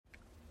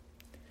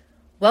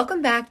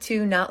Welcome back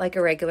to Not Like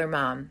a Regular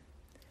Mom.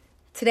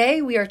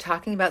 Today we are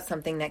talking about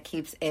something that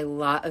keeps a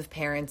lot of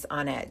parents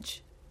on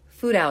edge: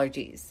 food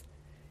allergies.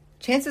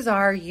 Chances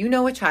are you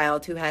know a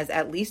child who has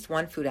at least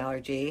one food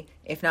allergy,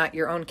 if not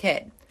your own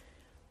kid.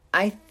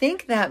 I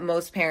think that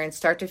most parents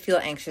start to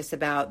feel anxious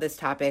about this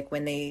topic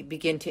when they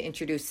begin to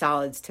introduce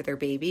solids to their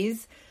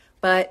babies,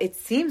 but it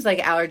seems like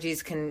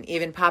allergies can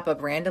even pop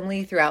up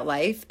randomly throughout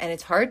life, and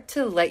it's hard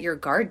to let your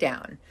guard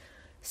down.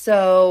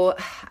 So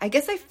I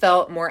guess I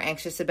felt more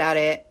anxious about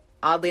it.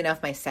 Oddly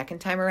enough, my second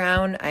time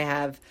around, I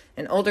have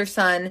an older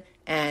son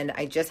and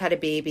I just had a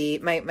baby.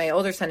 My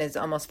older son is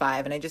almost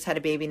 5 and I just had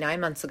a baby 9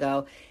 months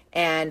ago.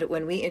 And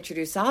when we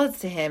introduced solids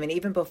to him, and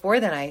even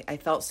before then, I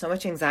felt so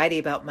much anxiety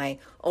about my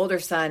older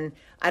son,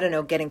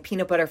 getting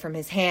peanut butter from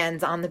his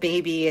hands on the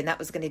baby, and that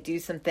was going to do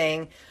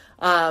something.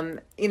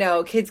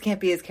 Kids can't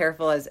be as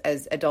careful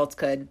as adults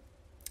could.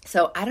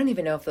 So I don't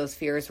even know if those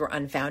fears were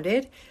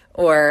unfounded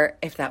or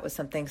if that was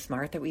something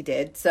smart that we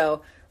did.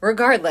 So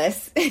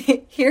regardless,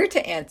 here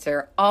to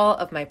answer all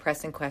of my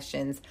pressing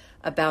questions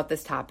about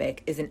this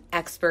topic is an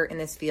expert in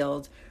this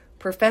field,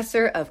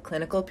 professor of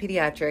clinical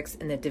pediatrics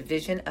in the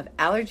Division of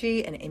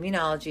Allergy and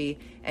Immunology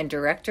and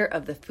director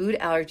of the Food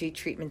Allergy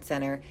Treatment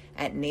Center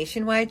at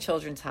Nationwide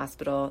Children's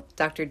Hospital,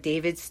 Dr.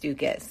 David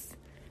Stukus.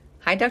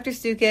 Hi, Dr.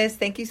 Stukus.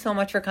 Thank you so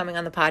much for coming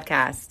on the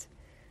podcast.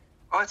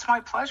 Oh, it's my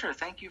pleasure.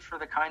 Thank you for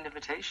the kind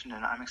invitation,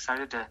 and I'm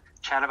excited to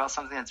chat about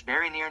something that's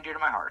very near and dear to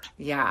my heart.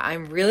 Yeah,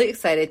 I'm really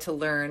excited to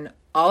learn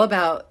all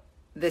about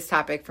this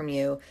topic from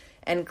you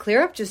and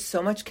clear up just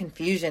so much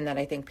confusion that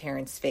I think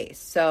parents face.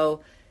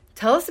 So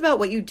tell us about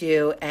what you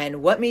do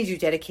and what made you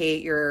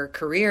dedicate your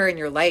career and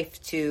your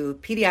life to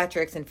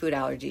pediatrics and food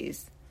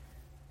allergies.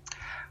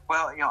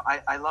 Well,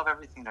 I love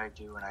everything that I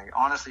do, and I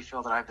honestly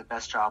feel that I have the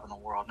best job in the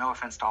world. No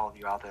offense to all of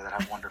you out there that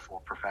have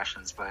wonderful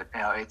professions, but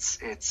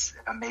it's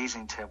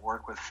amazing to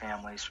work with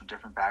families from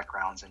different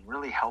backgrounds and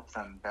really help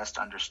them best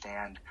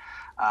understand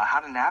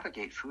how to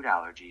navigate food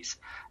allergies.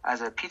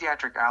 As a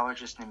pediatric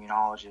allergist and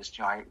immunologist,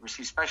 I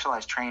received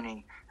specialized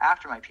training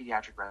after my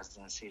pediatric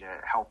residency to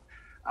help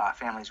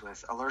families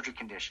with allergic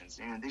conditions.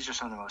 These are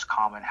some of the most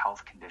common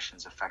health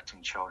conditions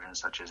affecting children,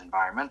 such as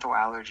environmental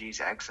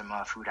allergies,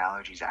 eczema, food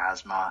allergies,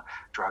 asthma,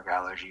 drug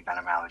allergy,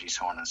 venom allergy,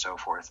 so on and so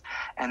forth.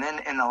 And then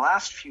in the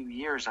last few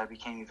years, I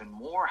became even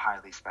more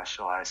highly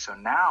specialized. So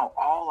now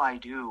all I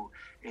do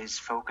is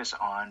focus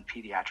on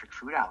pediatric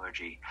food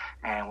allergy.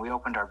 And we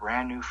opened our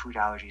brand new food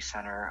allergy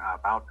center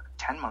about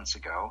 10 months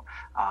ago.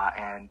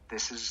 And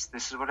this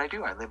is what I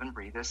do. I live and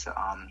breathe this.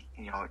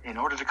 In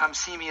order to come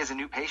see me as a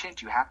new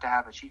patient, you have to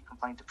have a chief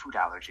complaint of food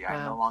allergy. Wow.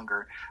 I no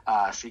longer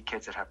see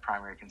kids that have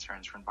primary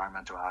concerns for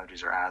environmental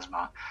allergies or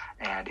asthma.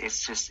 And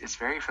it's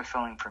very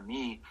fulfilling for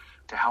me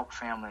to help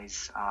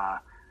families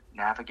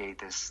navigate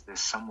this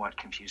somewhat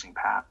confusing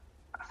path.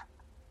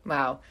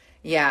 Wow.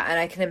 Yeah. And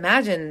I can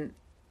imagine,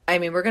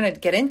 we're going to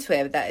get into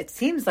it, but that it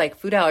seems like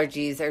food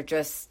allergies are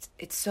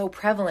it's so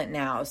prevalent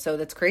now. So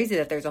that's crazy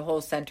that there's a whole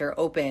center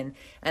open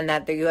and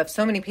that you have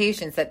so many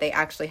patients that they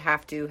actually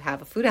have to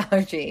have a food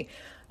allergy.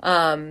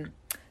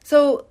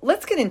 So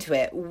let's get into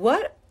it.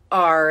 What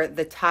are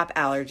the top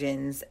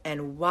allergens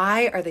and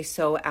why are they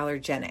so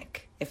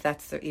allergenic, if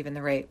that's even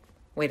the right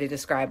way to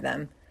describe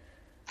them?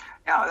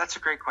 Yeah, that's a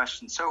great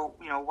question. So,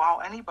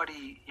 while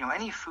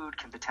any food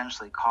can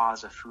potentially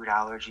cause a food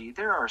allergy,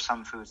 there are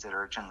some foods that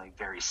are generally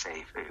very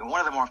safe. One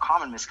of the more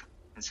common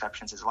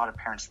misconceptions is a lot of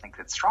parents think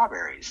that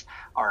strawberries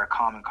are a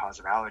common cause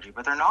of allergy,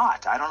 but they're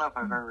not. I don't know if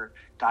I've ever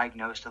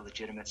diagnosed a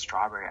legitimate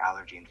strawberry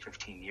allergy in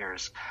 15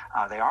 years.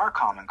 They are a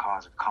common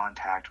cause of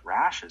contact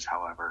rashes,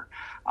 however.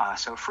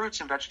 So fruits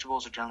and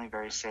vegetables are generally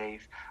very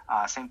safe.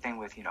 Same thing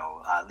with,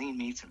 lean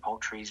meats and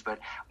poultries. But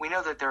we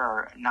know that there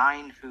are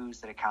 9 foods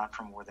that account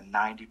for more than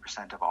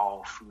 90% of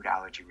all food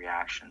allergy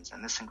reactions.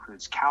 And this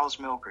includes cow's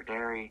milk or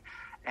dairy,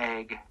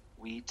 egg,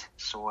 wheat,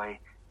 soy,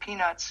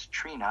 peanuts,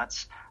 tree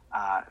nuts,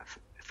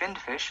 finned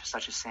fish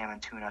such as salmon,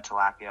 tuna,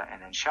 tilapia,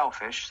 and then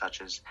shellfish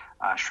such as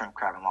shrimp,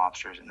 crab, and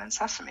lobsters. And then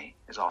sesame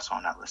is also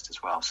on that list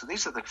as well. So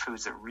these are the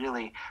foods that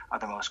really are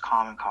the most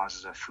common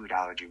causes of food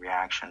allergy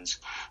reactions.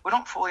 We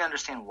don't fully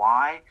understand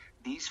why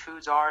these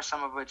foods are,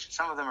 some of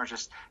them are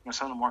just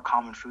some of the more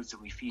common foods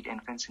that we feed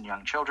infants and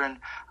young children.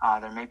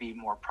 There may be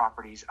more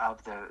properties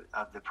of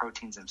the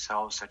proteins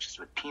themselves, such as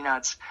with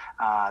peanuts,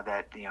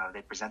 that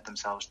they present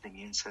themselves to the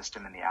immune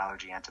system and the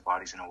allergy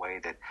antibodies in a way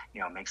that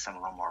makes them a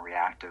little more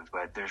reactive.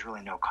 But there's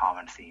really no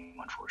common theme,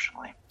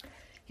 unfortunately.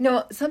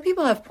 Some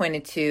people have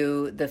pointed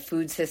to the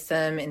food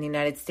system in the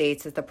United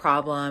States as the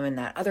problem, and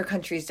that other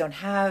countries don't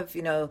have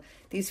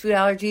these food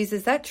allergies.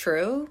 Is that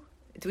true?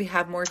 Do we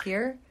have more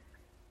here?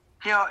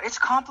 It's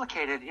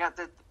complicated. Yeah,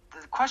 the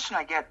question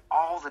I get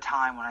all the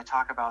time when I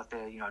talk about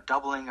the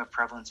doubling of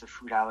prevalence of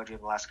food allergy over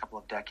the last couple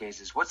of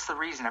decades is, what's the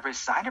reason? Everybody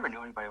says, I never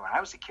knew anybody when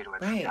I was a kid who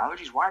had food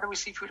allergies. Why do we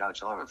see food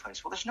allergies all over the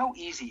place? Well, there's no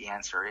easy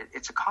answer.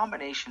 It's a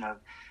combination of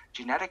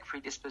genetic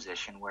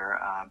predisposition where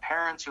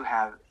parents who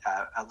have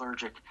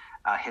allergic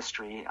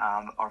history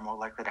are more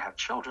likely to have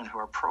children who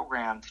are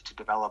programmed to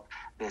develop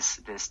this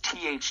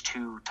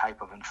Th2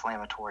 type of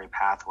inflammatory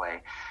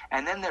pathway.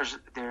 And then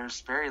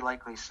there's very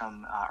likely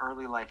some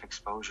early life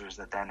exposures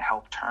that then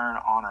help turn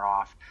on or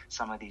off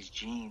some of these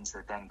genes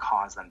that then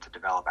cause them to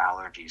develop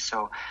allergies.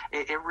 So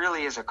it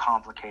really is a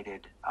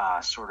complicated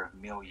sort of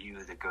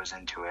milieu that goes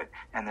into it,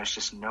 and there's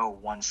just no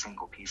one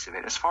single piece of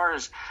it. As far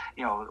as,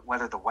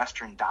 whether the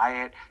Western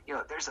diet,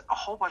 there's a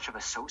whole bunch of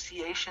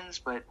associations,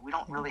 but we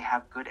don't really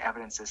have good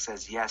evidence that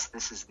says, yes,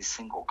 this is the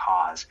single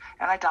cause.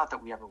 And I doubt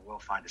that we ever will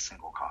find a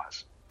single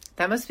cause.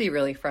 That must be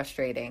really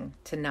frustrating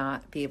to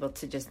not be able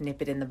to just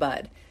nip it in the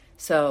bud.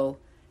 So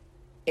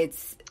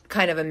it's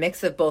kind of a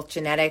mix of both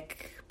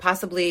genetic,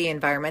 possibly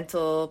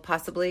environmental,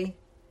 possibly.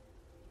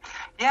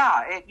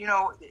 Yeah,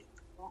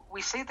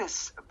 we say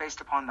this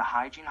based upon the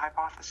hygiene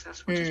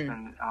hypothesis, which has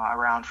been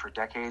around for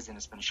decades and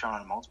has been shown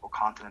on multiple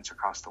continents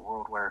across the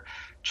world, where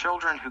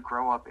children who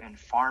grow up in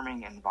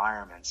farming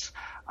environments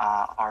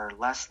are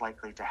less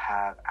likely to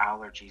have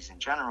allergies in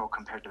general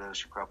compared to those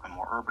who grow up in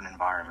more urban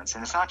environments.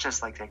 And it's not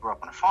just like they grow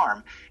up on a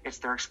farm, it's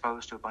they're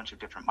exposed to a bunch of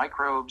different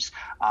microbes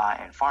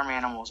and farm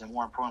animals, and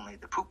more importantly,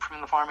 the poop from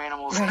the farm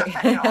animals,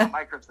 the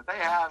microbes that they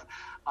have.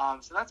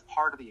 So that's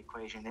part of the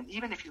equation. And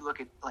even if you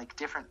look at like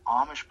different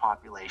Amish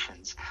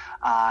populations,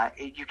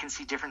 you can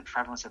see different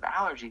prevalence of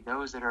allergy.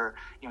 Those that are,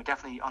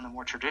 definitely on the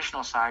more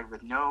traditional side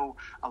with no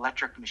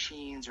electric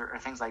machines or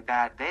things like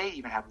that, they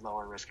even have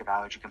lower risk of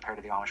allergy compared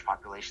to the Amish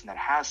population that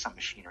has some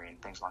machinery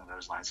and things along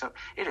those lines. So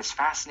it is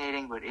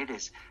fascinating, but it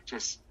is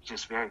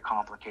just very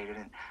complicated.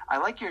 And I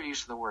like your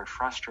use of the word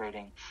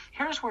frustrating.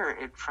 Here's where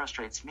it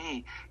frustrates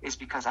me, is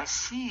because I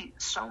see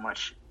so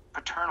much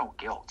paternal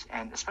guilt,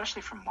 and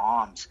especially from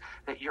moms,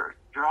 that you're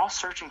all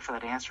searching for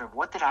that answer of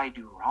what did I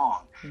do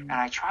wrong? And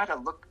I try to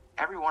look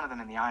every one of them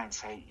in the eye and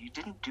say, you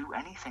didn't do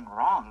anything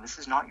wrong. This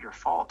is not your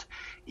fault.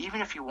 Even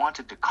if you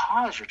wanted to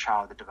cause your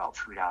child to develop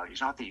food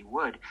allergies, not that you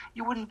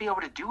wouldn't be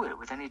able to do it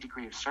with any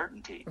degree of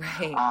certainty.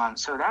 Right.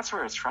 So that's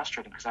where it's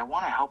frustrating, because I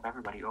want to help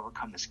everybody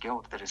overcome this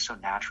guilt that is so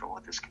natural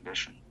with this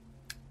condition.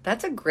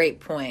 That's a great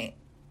point.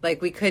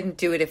 Like, we couldn't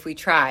do it if we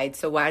tried,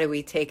 so why do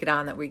we take it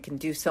on that we can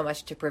do so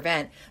much to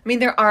prevent? I mean,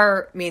 there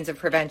are means of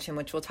prevention,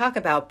 which we'll talk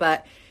about,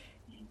 but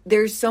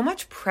there's so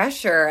much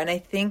pressure, and I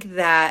think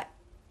that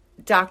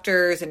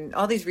doctors and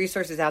all these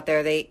resources out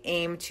there, they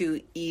aim to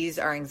ease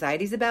our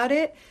anxieties about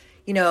it.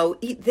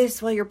 Eat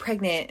this while you're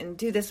pregnant and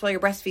do this while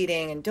you're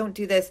breastfeeding and don't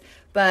do this.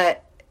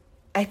 But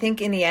I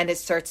think in the end, it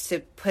starts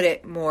to put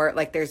it more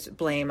like there's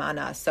blame on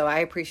us. So I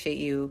appreciate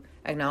you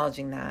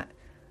acknowledging that.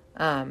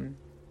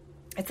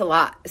 It's a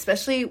lot,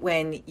 especially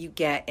when you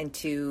get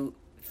into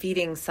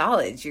feeding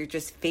solids. You're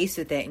just faced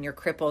with it and you're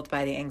crippled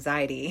by the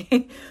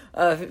anxiety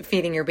of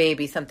feeding your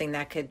baby something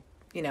that could,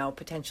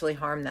 potentially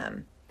harm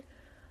them.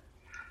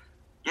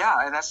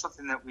 Yeah, and that's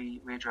something that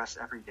we address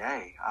every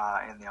day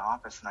in the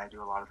office, and I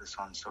do a lot of this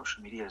on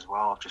social media as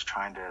well, just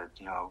trying to,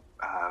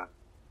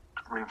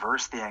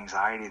 reverse the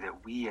anxiety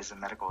that we as a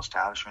medical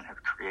establishment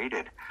have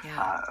created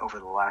over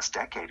the last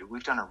decade.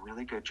 We've done a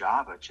really good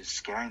job of just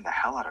scaring the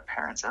hell out of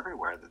parents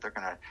everywhere that they're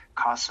going to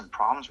cause some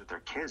problems with their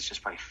kids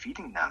just by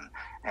feeding them.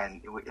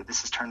 And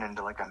this has turned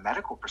into like a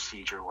medical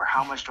procedure where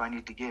how much do I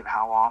need to give,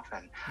 how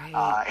often,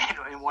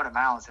 in what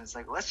amounts. And it's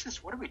like,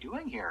 what are we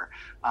doing here?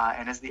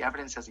 And as the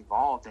evidence has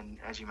evolved, and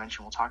as you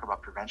mentioned, we'll talk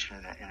about prevention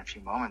in a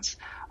few moments,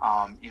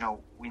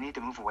 we need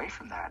to move away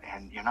from that.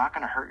 And you're not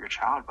going to hurt your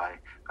child by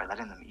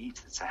letting them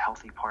eat. It's a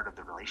healthy part of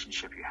the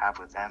relationship you have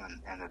with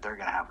them and that they're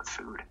going to have with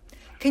food.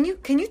 Can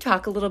you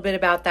talk a little bit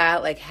about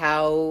that, like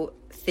how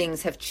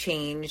things have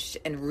changed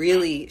and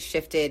really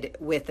shifted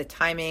with the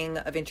timing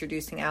of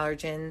introducing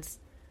allergens?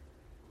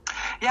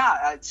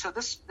 Yeah, so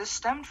this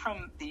stemmed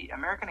from the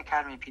American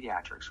Academy of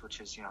Pediatrics, which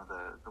is,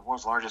 the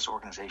world's largest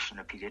organization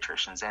of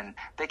pediatricians, and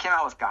they came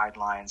out with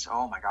guidelines,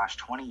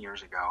 20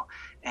 years ago.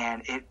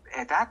 And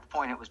at that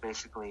point, it was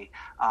basically,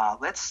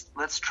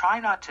 let's try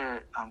not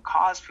to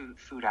cause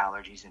food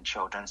allergies in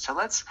children. So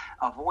let's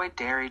avoid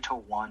dairy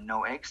till 1,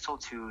 no eggs till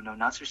 2, no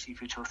nuts or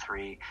seafood till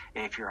 3.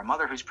 If you're a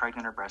mother who's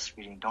pregnant or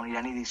breastfeeding, don't eat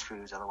any of these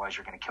foods, otherwise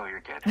you're going to kill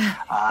your kid.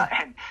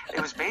 And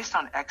it was based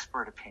on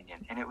expert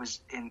opinion, and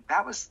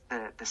that was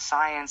the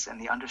science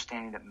and the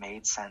understanding that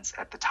made sense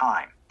at the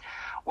time.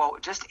 Well,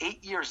 just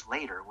 8 years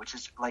later, which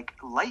is like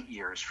light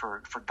years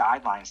for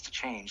guidelines to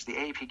change, the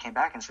AAP came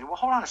back and said, well,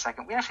 hold on a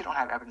second. We actually don't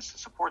have evidence to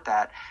support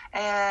that.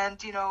 And,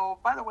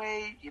 by the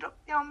way,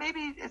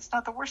 maybe it's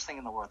not the worst thing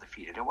in the world to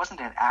feed it. It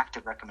wasn't an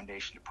active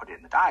recommendation to put it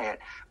in the diet,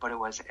 but it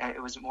was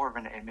more of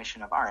an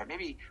admission of, all right,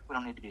 maybe we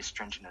don't need to be as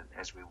stringent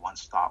as we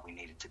once thought we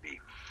needed to be.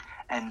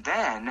 And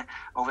then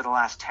over the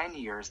last 10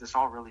 years, this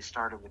all really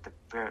started with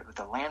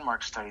the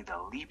landmark study,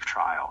 the LEAP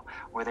trial,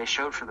 where they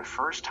showed for the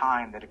first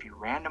time that if you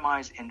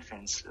randomize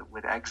infants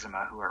with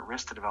eczema who are at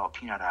risk to develop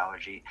peanut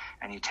allergy,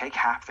 and you take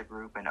half the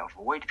group and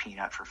avoid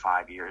peanut for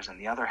 5 years, and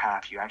the other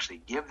half you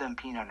actually give them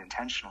peanut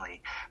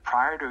intentionally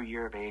prior to a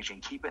year of age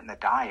and keep it in the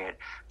diet,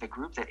 the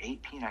group that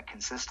ate peanut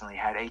consistently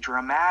had a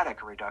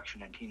dramatic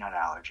reduction in peanut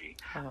allergy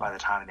by the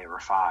time they were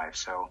 5.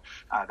 So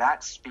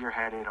that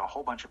spearheaded a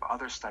whole bunch of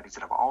other studies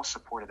that have all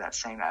supported that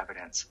same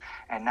evidence.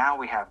 And now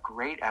we have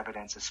great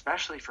evidence,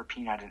 especially for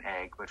peanut and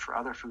egg, but for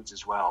other foods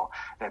as well,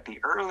 that the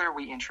earlier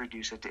we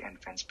introduce it to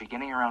infants,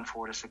 beginning around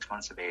 4 to 6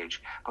 months of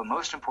age, but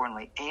most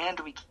importantly, and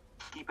we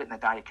keep it in the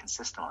diet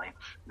consistently,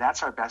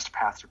 that's our best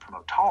path to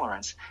promote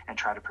tolerance and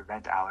try to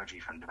prevent allergy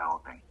from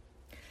developing.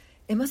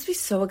 It must be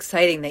so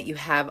exciting that you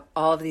have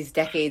all of these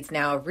decades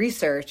now of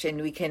research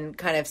and we can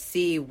kind of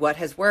see what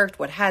has worked,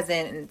 what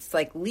hasn't, and it's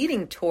like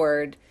leading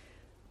toward,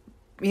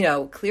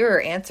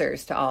 clearer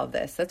answers to all of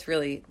this. That's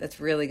really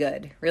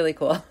good. Really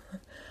cool.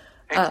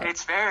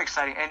 It's very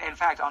exciting. And in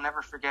fact, I'll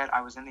never forget,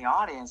 I was in the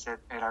audience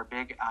at our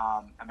big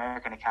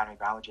American Academy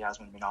of Allergy,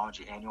 Asthma, and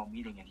Immunology annual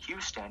meeting in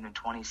Houston in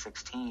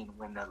 2016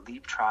 when the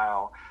LEAP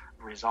trial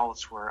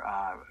results were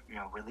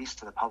released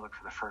to the public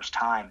for the first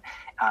time,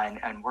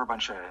 and we're a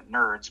bunch of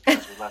nerds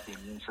because we love the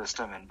immune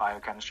system and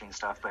biochemistry and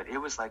stuff, but it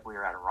was like we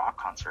were at a rock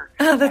concert.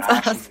 Oh,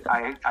 that's awesome.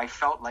 I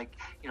felt like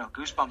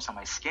goosebumps on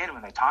my skin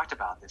when they talked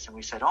about this, and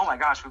we said, oh my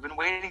gosh, we've been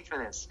waiting for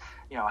this,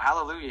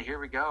 hallelujah, here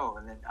we go.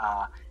 And then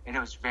and it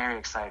was very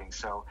exciting.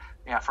 So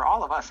yeah, for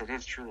all of us, it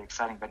is truly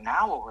exciting. But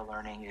now what we're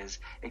learning is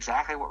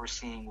exactly what we're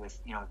seeing with,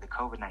 the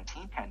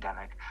COVID-19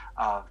 pandemic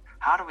of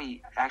how do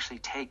we actually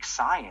take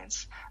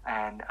science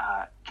and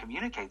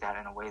communicate that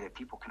in a way that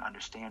people can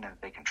understand and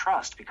that they can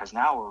trust, because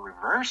now we're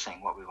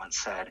reversing what we once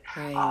said.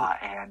 Right.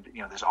 And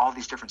there's all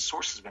these different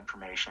sources of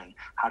information.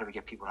 How do we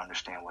get people to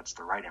understand what's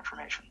the right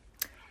information?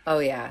 Oh,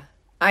 yeah.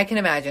 I can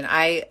imagine.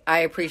 I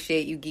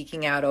appreciate you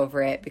geeking out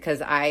over it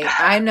because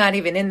I'm not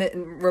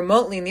even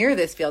remotely near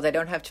this field. I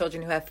don't have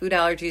children who have food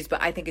allergies,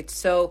 but I think it's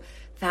so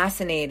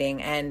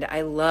fascinating and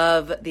I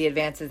love the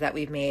advances that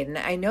we've made. And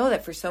I know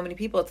that for so many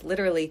people, it's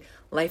literally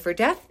life or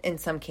death in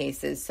some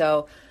cases.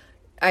 So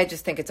I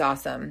just think it's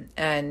awesome.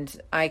 And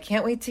I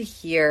can't wait to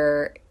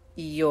hear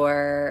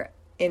your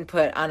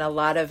input on a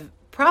lot of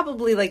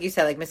probably, like you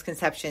said, like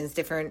misconceptions,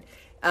 different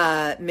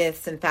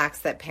myths and facts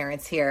that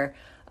parents hear.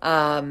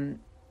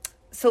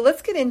 So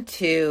let's get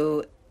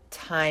into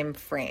time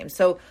frame.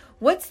 So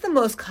what's the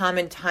most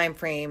common time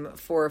frame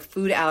for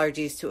food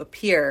allergies to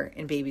appear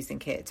in babies and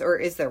kids, or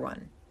is there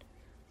one?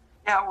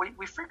 Yeah,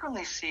 we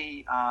frequently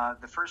see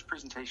the first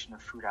presentation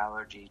of food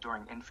allergy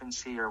during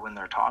infancy or when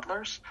they're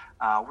toddlers,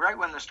 right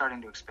when they're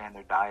starting to expand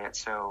their diet.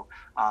 So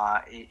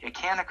it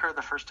can occur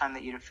the first time they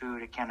eat a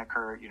food. It can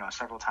occur,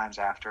 several times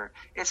after.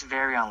 It's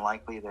very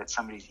unlikely that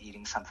somebody's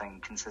eating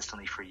something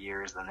consistently for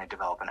years, then they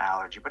develop an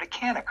allergy, but it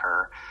can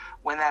occur.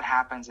 When that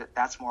happens,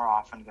 that's more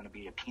often going to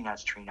be to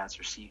peanuts, tree nuts,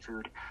 or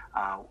seafood,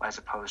 as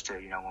opposed to,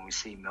 when we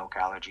see milk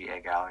allergy,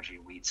 egg allergy,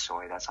 wheat,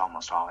 soy, that's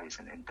almost always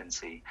in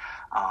infancy.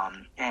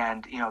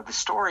 And the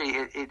story,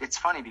 it's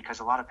funny because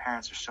a lot of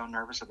parents are so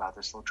nervous about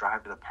this, they'll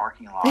drive to the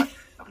parking lot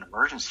of an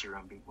emergency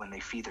room when they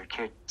feed their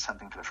kid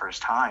something for the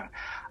first time.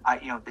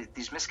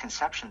 These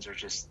misconceptions are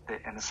just,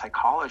 and the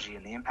psychology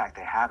and the impact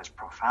they have is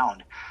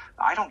profound.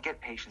 I don't get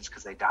patients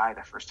because they die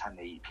the first time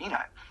they eat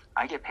peanut.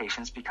 I get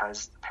patients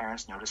because the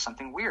parents notice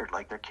something weird,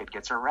 like their kid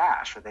gets a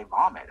rash or they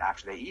vomit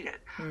after they eat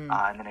it.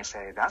 And then they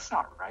say, that's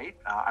not right.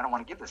 I don't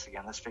want to give this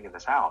again. Let's figure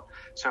this out.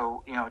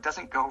 So, it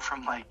doesn't go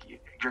from like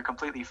you're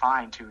completely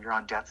fine to you're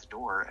on death's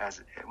door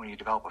as when you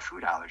develop a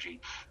food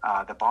allergy.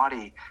 The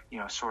body,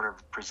 sort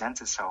of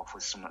presents itself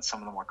with some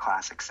of the more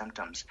classic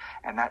symptoms.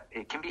 And that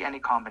it can be any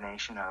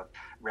combination of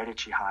red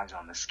itchy hives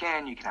on the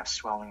skin. You can have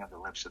swelling of the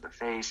lips or the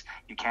face.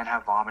 You can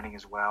have vomiting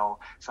as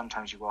well.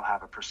 Sometimes you will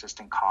have a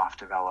persistent cough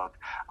develop.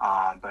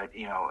 But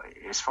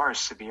as far as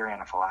severe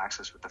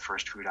anaphylaxis with the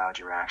first food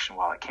allergy reaction,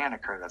 while it can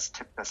occur,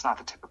 that's not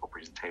the typical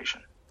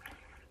presentation.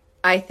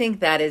 I think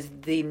that is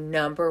the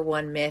number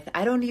one myth.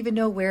 I don't even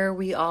know where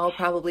we all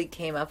probably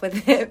came up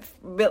with it.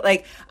 But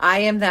like,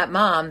 I am that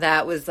mom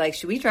that was like,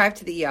 should we drive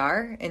to the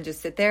ER and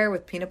just sit there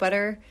with peanut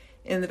butter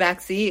in the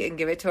back seat and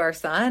give it to our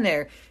son?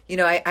 Or,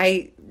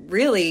 I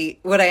really,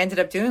 what I ended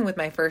up doing with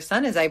my first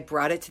son is I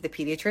brought it to the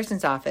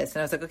pediatrician's office and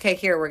I was like, okay,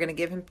 here, we're going to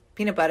give him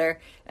peanut butter.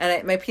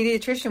 And my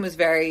pediatrician was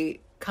very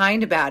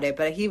kind about it,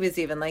 but he was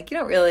even like, you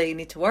don't really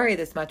need to worry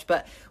this much.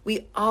 But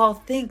we all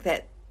think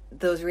that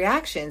those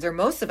reactions, or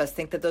most of us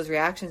think that those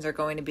reactions are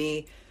going to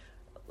be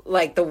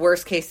like the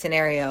worst case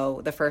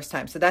scenario the first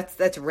time. So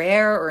that's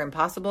rare or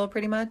impossible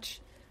pretty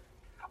much.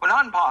 Well,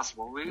 not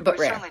impossible. We rare.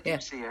 certainly do Yeah.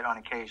 see it on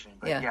occasion.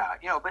 But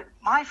Yeah. but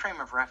my frame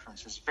of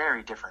reference is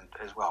very different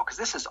as well, because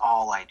this is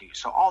all I do.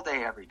 So all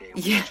day, every day,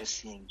 we are just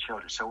seeing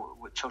children. So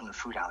with children with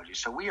food allergies.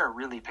 So we are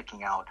really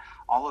picking out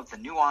all of the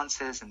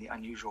nuances and the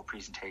unusual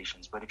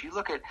presentations. But if you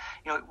look at,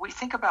 we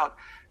think about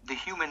the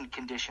human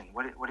condition,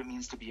 what it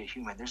means to be a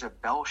human. There's a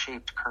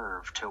bell-shaped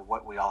curve to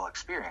what we all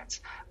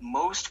experience.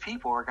 Most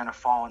people are going to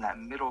fall in that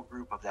middle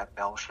group of that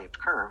bell-shaped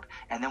curve,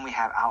 and then we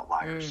have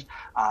outliers.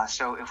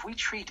 So if we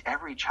treat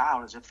every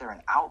child as if they're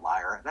an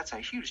outlier, that's a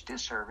huge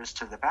disservice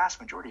to the vast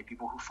majority of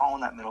people who fall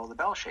in that middle of the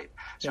bell shape.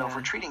 So if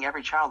we're treating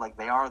every child like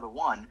they are the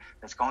one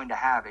that's going to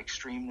have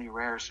extremely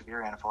rare,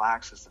 severe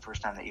anaphylaxis the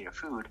first time they eat a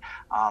food,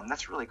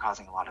 that's really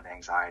causing a lot of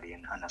anxiety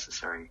and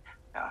unnecessary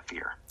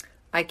fear.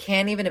 I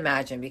can't even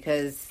imagine,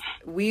 because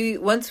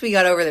once we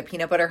got over the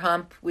peanut butter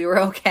hump, we were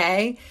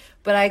okay.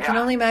 But I can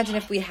only imagine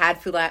if we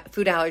had food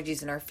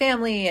allergies in our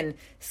family and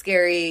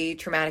scary,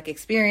 traumatic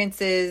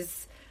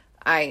experiences.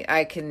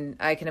 I can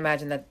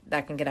imagine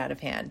that can get out of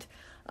hand.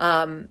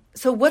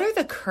 So what are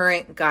the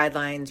current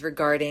guidelines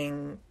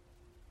regarding,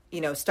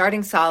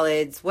 starting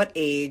solids, what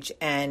age,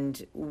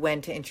 and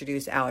when to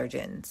introduce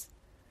allergens?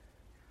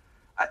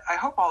 I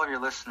hope all of your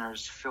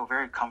listeners feel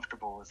very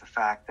comfortable with the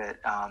fact that,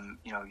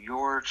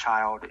 your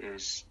child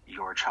is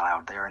your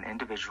child. They are an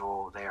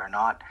individual. They are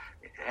not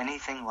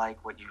anything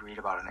like what you read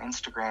about on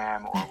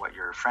Instagram or what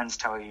your friends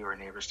tell you or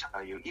neighbors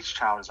tell you. Each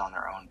child is on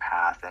their own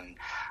path. And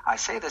I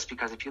say this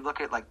because if you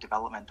look at like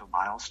developmental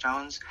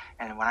milestones,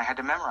 and when I had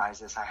to memorize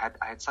this, I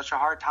had such a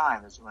hard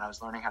time as when I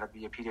was learning how to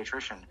be a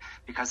pediatrician,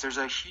 because there's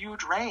a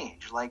huge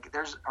range. Like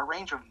there's a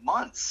range of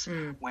months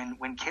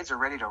when kids are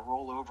ready to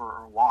roll over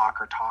or walk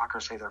or talk or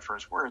say their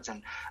first words.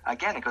 And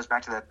again, it goes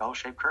back to that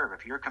bell-shaped curve.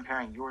 If you're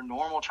comparing your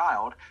normal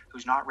child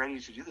who's not ready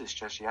to do this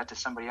just yet to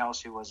somebody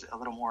else who was a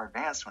little more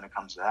advanced when it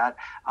comes to that,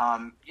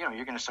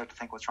 you're going to start to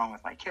think, what's wrong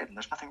with my kid? And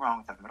there's nothing wrong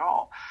with them at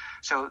all.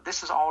 So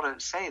this is all to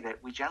say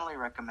that we generally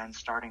recommend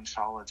starting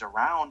solids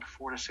around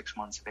 4 to 6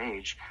 months of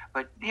age.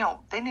 But,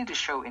 they need to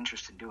show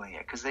interest in doing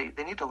it, because they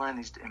need to learn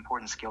these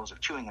important skills of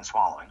chewing and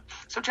swallowing.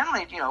 So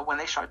generally, when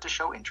they start to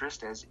show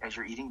interest as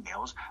you're eating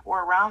meals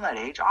or around that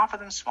age, offer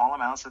them small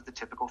amounts of the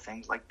typical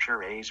things like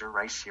purees or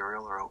rice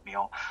cereal or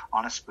oatmeal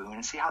on a spoon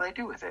and see how they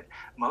do with it.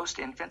 Most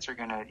infants are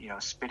going to,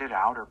 spit it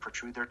out or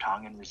protrude their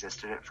tongue and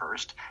resist it at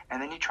first.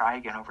 And then you try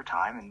again over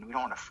time, and we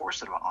don't want to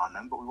force it on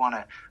them, but we want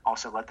to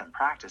also let them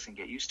practice and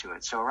get used to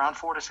it. So around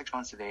 4 to 6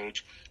 months of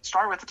age,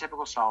 start with the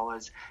typical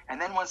solids,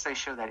 and then once they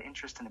show that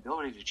interest and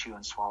ability to chew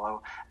and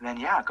swallow, then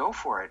go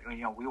for it.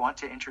 We want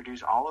to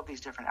introduce all of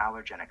these different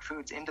allergenic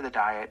foods into the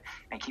diet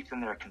and keep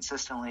them there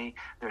consistently.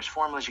 There's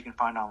formulas you can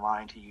find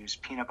online to use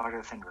peanut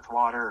butter thinned with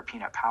water or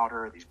peanut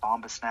powder, these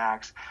Bomba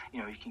snacks.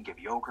 You can give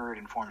yogurt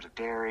in forms of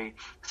dairy.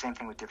 Same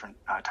thing with different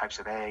types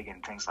of egg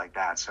and things like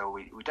that. So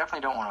we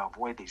definitely don't want to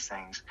avoid these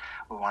things.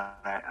 We want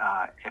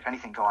to, if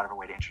anything, go out of our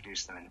way to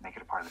introduce them and make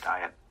it a part of the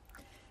diet.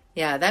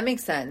 Yeah, that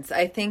makes sense.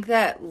 I think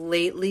that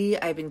lately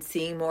I've been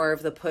seeing more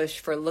of the push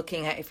for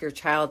looking at if your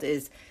child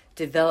is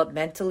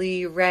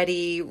developmentally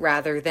ready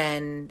rather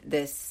than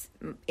this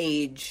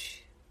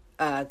age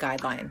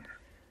guideline,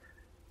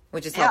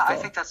 which is helpful. Yeah,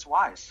 I think that's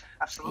wise.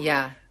 Absolutely.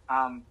 Yeah.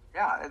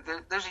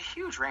 There's a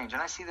huge range,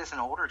 and I see this in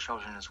older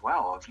children as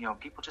well. Of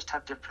people just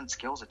have different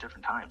skills at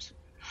different times.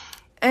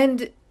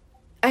 And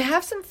I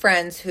have some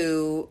friends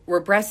who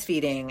were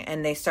breastfeeding,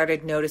 and they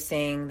started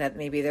noticing that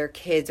maybe their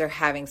kids are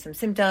having some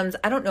symptoms.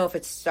 I don't know if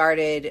it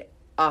started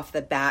off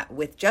the bat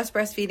with just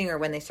breastfeeding or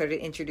when they started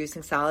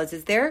introducing solids.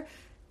 If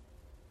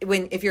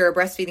you're a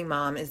breastfeeding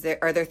mom,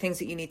 are there things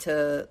that you need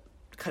to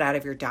cut out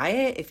of your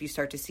diet if you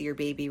start to see your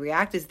baby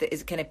react?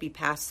 Can it be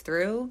passed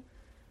through?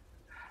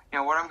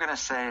 What I'm going to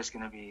say is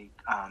going to be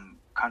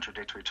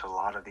contradictory to a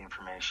lot of the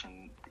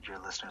information that your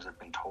listeners have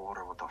been told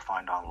or what they'll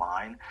find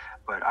online.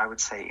 But I would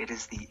say it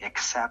is the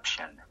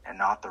exception and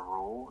not the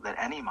rule that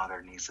any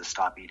mother needs to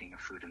stop eating a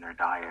food in their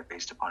diet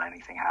based upon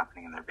anything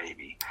happening in their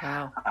baby.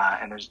 Wow.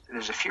 And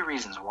there's a few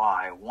reasons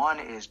why. One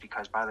is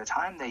because by the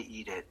time they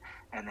eat it,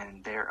 and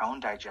then their own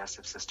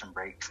digestive system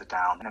breaks it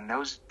down, and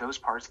then those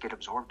parts get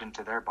absorbed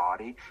into their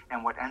body,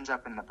 and what ends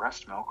up in the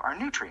breast milk are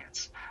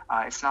nutrients.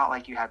 It's not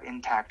like you have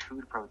intact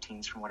food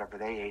proteins from whatever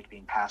they ate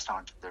being passed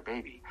on to their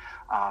baby.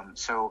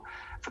 So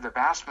for the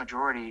vast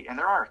majority, and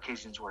there are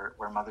occasions where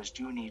mothers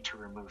do need to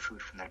remove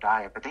food from their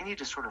diet, but they need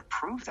to sort of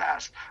prove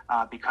that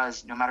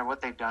because no matter what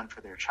they've done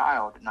for their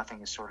child,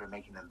 nothing is sort of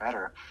making them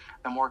better.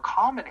 The more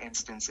common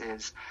instance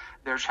is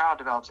their child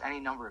develops any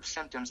number of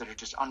symptoms that are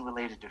just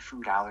unrelated to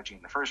food allergy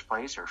in the first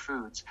place or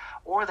foods,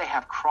 or they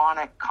have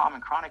common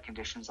chronic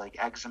conditions like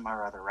eczema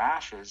or other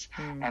rashes,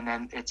 and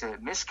then it's a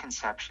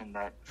misconception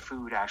that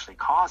food actually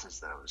causes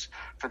those.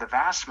 For the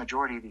vast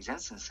majority of these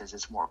instances,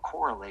 it's more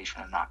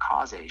correlation and not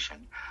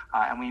causation.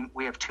 And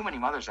we have too many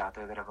mothers out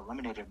there that have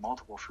eliminated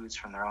multiple foods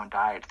from their own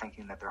diet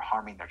thinking that they're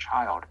harming their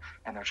child,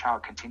 and their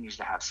child continues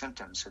to have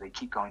symptoms, so they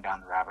keep going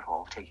down the rabbit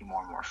hole of taking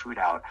more and more food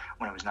out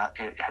when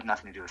it had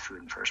nothing to do with food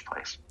in the first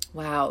place.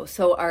 Wow.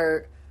 So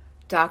are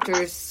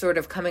doctors sort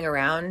of coming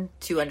around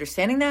to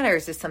understanding that, or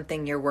is this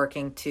something you're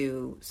working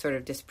to sort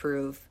of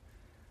disprove?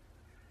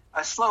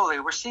 Slowly,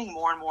 we're seeing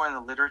more and more in the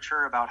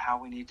literature about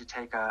how we need to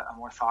take a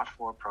more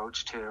thoughtful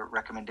approach to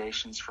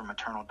recommendations for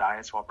maternal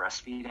diets while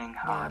breastfeeding.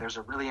 Yeah. There's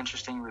a really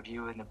interesting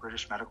review in the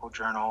British Medical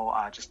Journal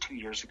just 2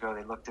 years ago.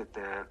 They looked at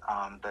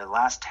the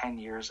last 10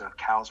 years of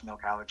cow's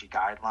milk allergy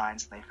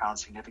guidelines, and they found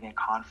significant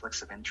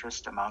conflicts of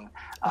interest among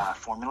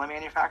formula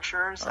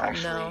manufacturers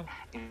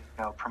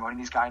promoting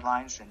these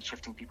guidelines and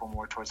shifting people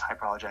more towards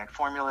hypoallergenic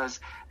formulas,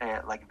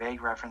 like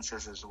vague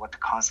references as to what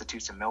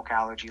constitutes a milk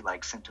allergy,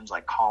 like symptoms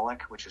like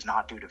colic, which is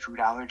not due to food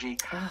allergy.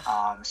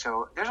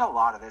 So there's a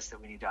lot of this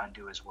that we need to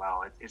undo as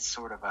well. It's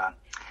sort of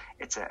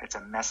it's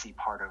a messy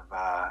part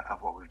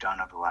of what we've done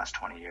over the last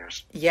 20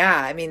 years. Yeah,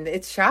 I mean,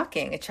 it's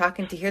shocking. It's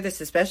shocking to hear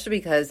this, especially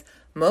because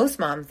most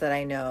moms that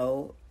I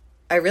know,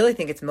 I really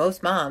think it's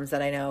most moms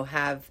that I know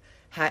have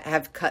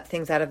cut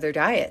things out of their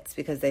diets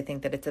because they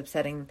think that it's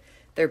upsetting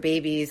their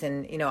babies.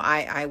 And,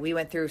 we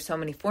went through so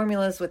many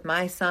formulas with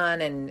my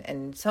son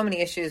and so many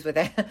issues with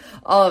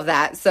all of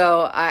that.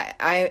 So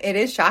it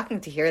is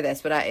shocking to hear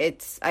this, but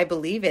I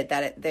believe it,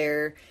 that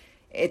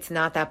it's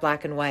not that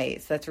black and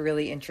white. So that's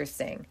really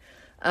interesting.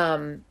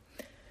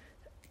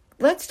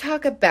 Let's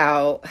talk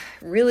about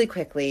really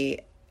quickly.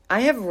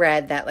 I have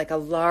read that like a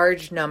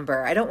large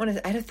number,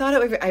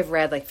 I've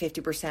read like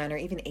 50% or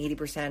even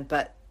 80%,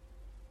 but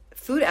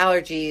food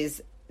allergies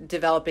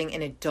developing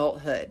in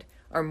adulthood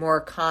are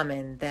more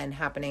common than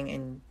happening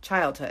in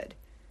childhood.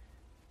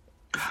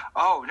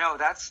 Oh, no,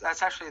 that's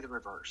actually the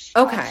reverse.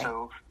 Okay.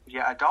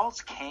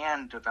 Adults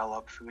can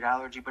develop food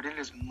allergy, but it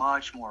is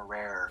much more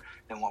rare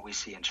than what we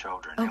see in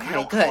children. Okay, and we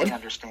don't fully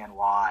understand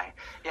why.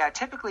 Yeah,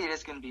 typically it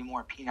is going to be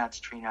more peanuts,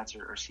 tree nuts,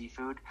 or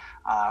seafood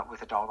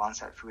with adult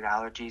onset food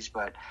allergies,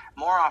 but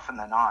more often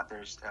than not,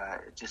 there's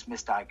just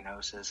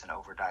misdiagnosis and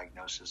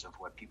overdiagnosis of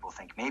what people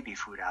think may be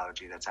food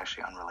allergy that's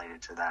actually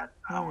unrelated to that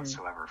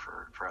whatsoever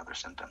for other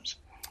symptoms.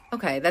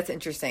 Okay, that's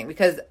interesting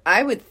because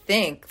I would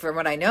think, from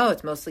what I know,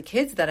 it's mostly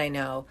kids that I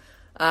know,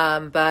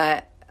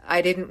 but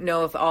I didn't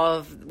know if all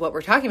of what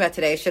we're talking about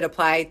today should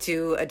apply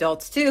to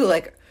adults too,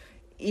 like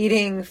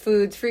eating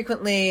foods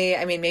frequently.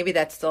 I mean, maybe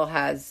that still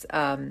has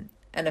an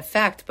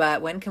effect,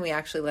 but when can we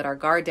actually let our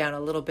guard down a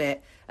little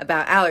bit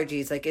about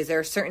allergies? Like, is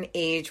there a certain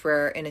age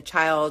where in a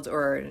child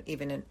or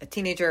even a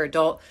teenager or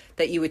adult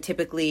that you would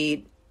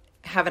typically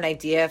have an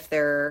idea if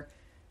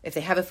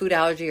they have a food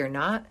allergy or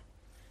not?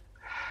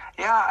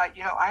 Yeah,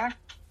 I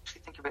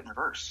actually think of it in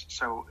reverse.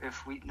 So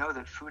if we know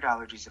that food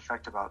allergies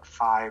affect about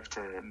 5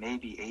 to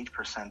maybe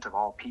 8% of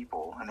all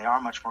people, and they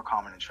are much more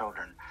common in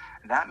children,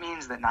 that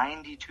means that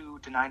 92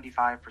 to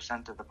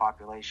 95% of the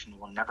population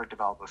will never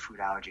develop a food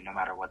allergy no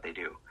matter what they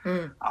do.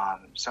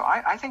 So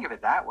I think of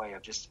it that way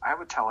of I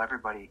would tell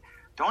everybody,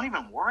 don't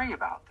even worry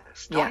about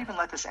this. Don't even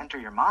let this enter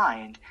your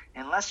mind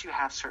unless you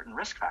have certain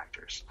risk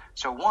factors.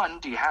 So one,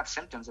 do you have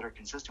symptoms that are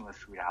consistent with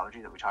food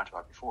allergy that we talked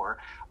about before?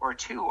 Or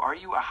two, are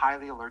you a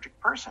highly allergic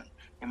person?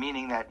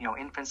 Meaning that,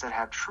 infants that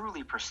have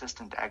truly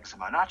persistent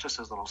eczema, not just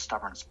those little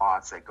stubborn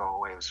spots that go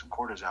away with some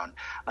cortisone,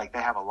 like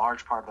they have a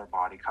large part of their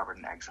body covered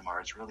in eczema,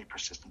 or it's really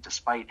persistent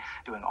despite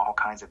doing all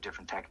kinds of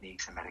different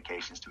techniques and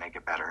medications to make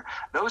it better.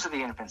 Those are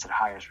the infants at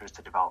highest risk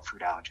to develop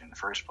food allergy in the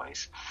first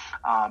place.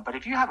 But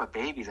if you have a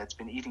baby that's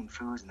been eating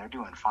foods and they're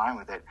doing fine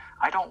with it,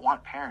 I don't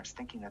want parents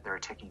thinking that they're a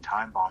ticking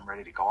time bomb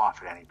ready to go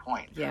off at any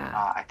point.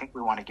 I think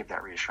we want to give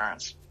that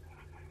reassurance.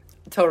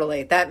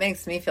 Totally. That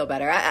makes me feel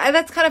better.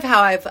 That's kind of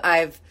how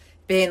I've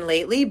been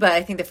lately, but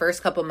I think the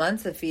first couple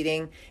months of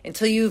feeding,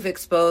 until you've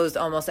exposed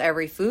almost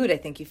every food, I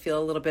think you feel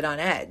a little bit on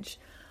edge.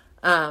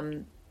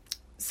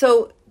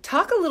 So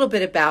talk a little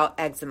bit about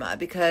eczema,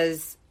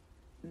 because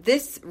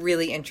this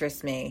really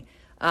interests me,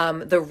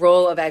 the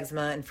role of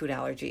eczema in food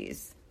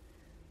allergies.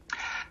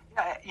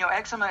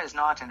 Eczema is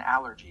not an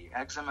allergy.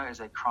 Eczema is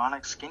a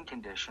chronic skin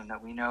condition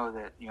that we know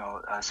that,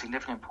 a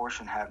significant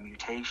portion have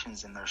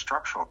mutations in their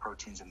structural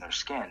proteins in their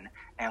skin.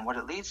 And what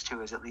it leads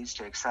to is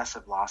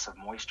excessive loss of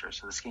moisture.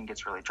 So the skin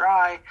gets really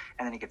dry,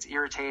 and then it gets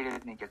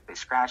irritated, and they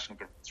scratch, and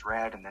it gets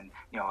red, and then,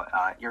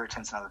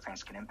 irritants and other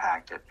things can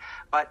impact it.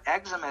 But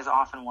eczema is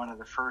often one of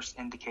the first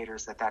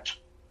indicators that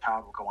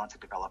child will go on to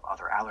develop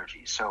other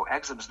allergies. So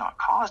eczema is not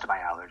caused by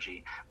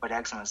allergy, but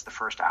eczema is the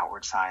first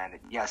outward sign that,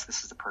 yes,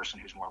 this is the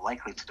person who's more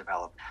likely to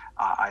develop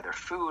either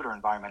food or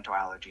environmental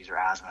allergies or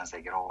asthma as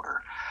they get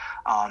older.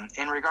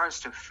 In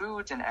regards to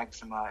foods and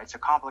eczema, it's a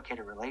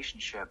complicated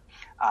relationship.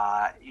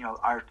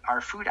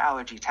 Our food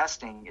allergy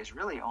testing is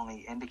really only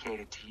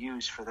indicated to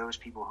use for those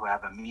people who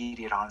have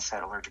immediate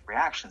onset allergic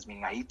reactions,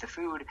 meaning I eat the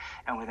food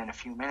and within a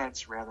few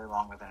minutes, rarely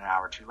longer than an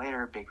hour or two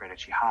later, big red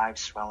itchy hives,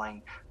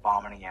 swelling,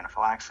 vomiting,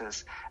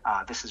 anaphylaxis.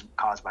 This is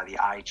caused by the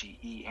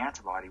IgE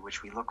antibody,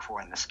 which we look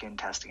for in the skin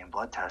testing and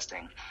blood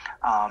testing.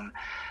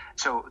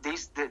 So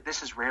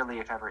this is rarely,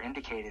 if ever,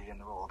 indicated in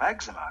the role of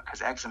eczema,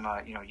 because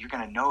eczema, you're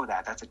going to know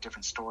that. That's a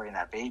different story in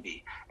that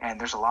baby. And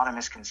there's a lot of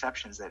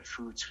misconceptions that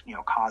foods,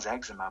 cause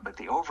eczema, but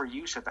the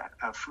overuse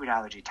of food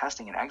allergy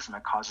testing in eczema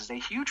causes a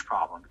huge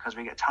problem because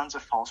we get tons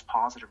of false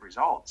positive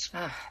results.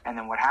 And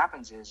then what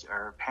happens is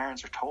our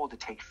parents are told to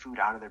take food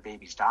out of their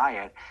baby's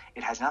diet.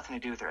 It has nothing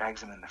to do with their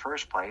eczema in the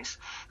first place.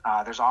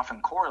 There's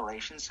often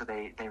correlation. So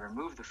they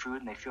remove the food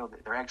and they feel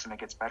that their eczema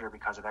gets better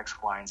because of X,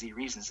 Y, and Z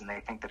reasons, and they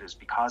think that it was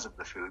because of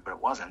the food, but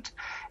it wasn't.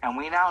 And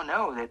we now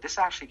know that this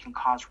actually can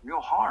cause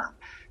real harm,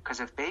 because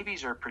if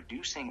babies are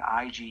producing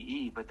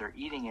IgE but they're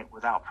eating it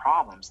without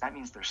problems, that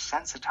means they're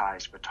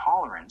sensitized but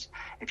tolerant.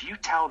 If you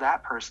tell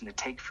that person to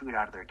take food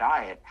out of their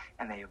diet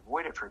and they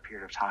avoid it for a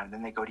period of time,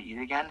 then they go to eat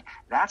again,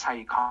 that's how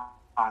you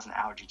cause an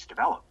allergy to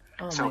develop.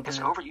 So this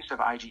overuse of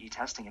IgE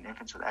testing in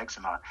infants with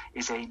eczema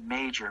is a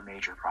major,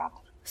 major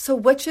problem. So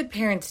what should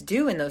parents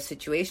do in those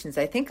situations?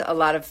 I think a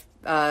lot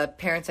of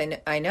parents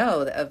I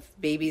know of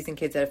babies and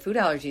kids that have food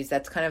allergies,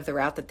 that's kind of the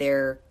route that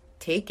they're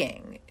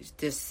taking.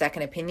 Just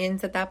second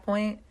opinions at that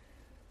point?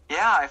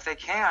 Yeah, if they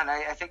can.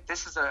 I think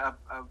this is a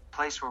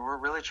place where we're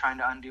really trying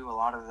to undo a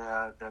lot of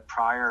the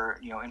prior,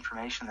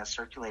 information that's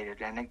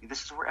circulated. And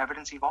this is where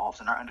evidence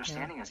evolves and our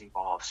understanding has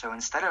evolved. So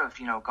instead of,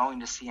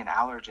 going to see an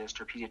allergist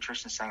or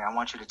pediatrician saying, I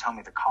want you to tell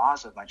me the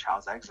cause of my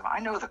child's eczema,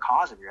 I know the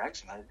cause of your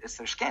eczema. It's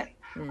their skin.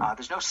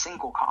 There's no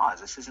single cause.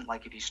 This isn't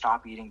like if you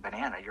stop eating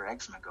banana, your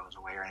eczema goes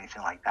away or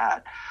anything like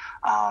that.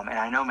 And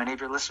I know many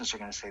of your listeners are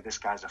going to say, this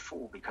guy's a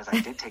fool because I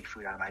did take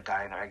food out of my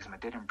diet and their eczema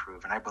did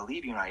improve. And I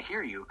believe you and I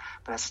hear you,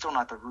 but that's still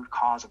not the root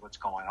cause of what's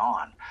going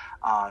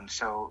on.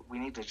 So we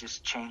need to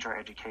just change our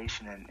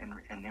education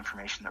and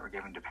information that we're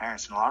giving to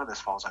parents. And a lot of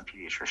this falls on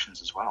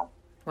pediatricians as well.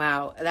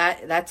 Wow,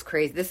 that's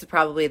crazy. This is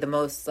probably the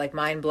most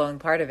mind-blowing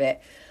part of it.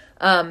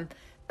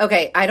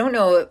 Okay, I don't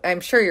know.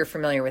 I'm sure you're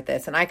familiar with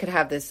this, and I could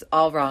have this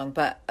all wrong,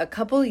 but a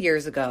couple of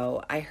years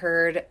ago, I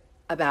heard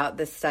about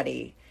this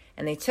study,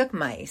 and they took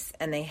mice,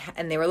 and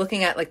they were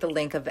looking at the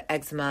link of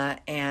eczema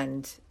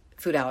and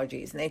food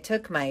allergies. And they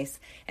took mice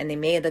and they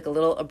made a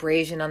little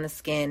abrasion on the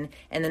skin,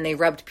 and then they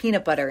rubbed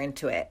peanut butter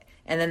into it.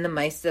 And then the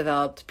mice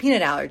developed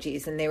peanut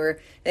allergies, and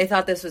they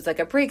thought this was a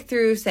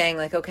breakthrough, saying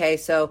okay,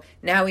 so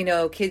now we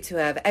know kids who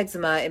have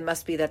eczema, it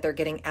must be that they're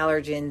getting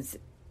allergens,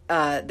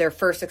 their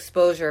first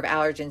exposure of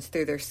allergens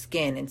through their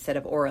skin instead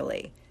of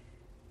orally.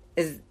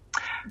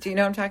 Do you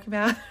know what I'm talking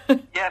about?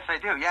 Yes, I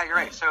do. Yeah, you're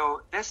right.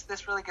 So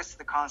this really gets to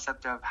the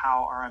concept of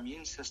how our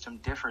immune system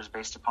differs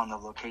based upon the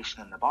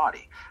location in the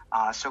body.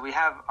 So we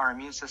have our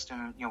immune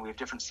system, we have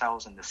different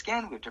cells in the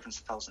skin, we have different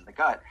cells in the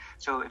gut.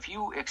 So if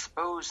you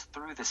expose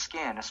through the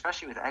skin,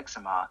 especially with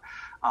eczema,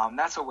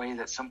 that's a way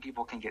that some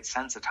people can get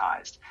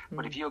sensitized.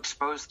 But if you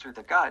expose through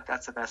the gut,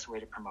 that's the best way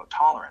to promote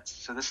tolerance.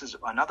 So this is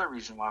another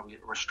reason why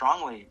we're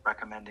strongly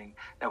recommending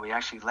that we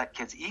actually let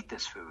kids eat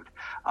this food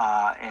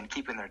and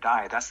keep it in their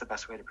diet. That's the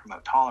best way to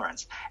promote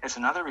tolerance. It's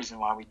another reason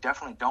why we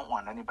definitely don't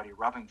want anybody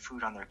rubbing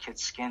food on their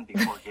kid's skin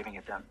before giving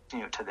it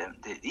to them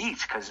to eat,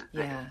 because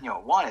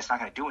one, it's not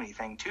going to do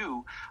anything.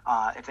 Two,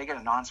 if they get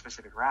a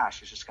non-specific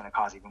rash, it's just going to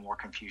cause even more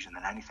confusion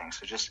than anything.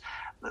 So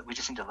we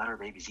just need to let our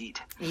babies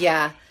eat.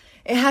 Yeah.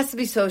 It has to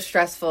be so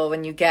stressful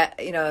when you get,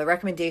 a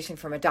recommendation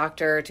from a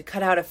doctor to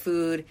cut out a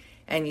food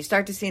and you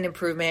start to see an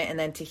improvement, and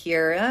then to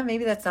hear,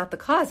 maybe that's not the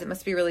cause. It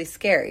must be really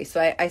scary.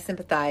 So I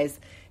sympathize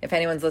if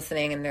anyone's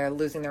listening and they're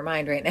losing their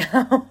mind right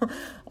now.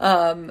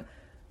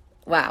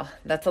 Wow,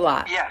 that's a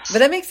lot. Yes. But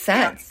that makes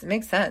sense. Yeah. It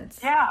makes sense.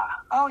 Yeah.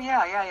 Oh,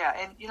 yeah.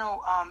 And,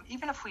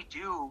 even if we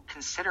do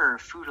consider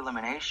food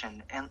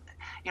elimination, and,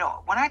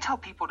 when I tell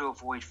people to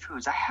avoid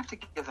foods, I have to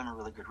give them a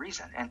really good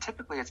reason. And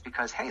typically it's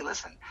because, hey,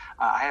 listen,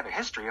 I have a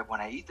history of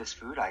when I eat this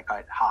food, I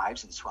got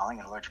hives and swelling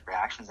and allergic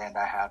reactions, and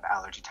I have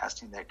allergy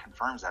testing that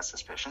confirms that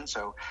suspicion.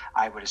 So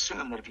I would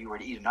assume that if you were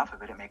to eat enough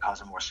of it, it may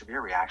cause a more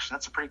severe reaction.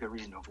 That's a pretty good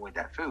reason to avoid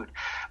that food.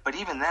 But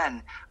even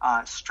then,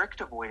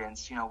 strict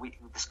avoidance,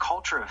 this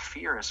culture of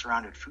fear has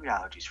surrounded food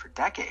allergies for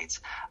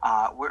decades.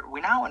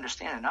 We now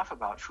understand enough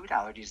about food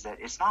allergies that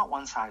it's not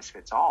one size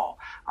fits all.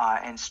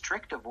 And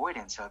strict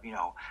avoidance of,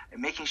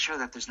 making sure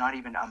that there's not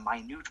even a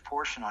minute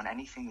portion on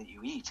anything that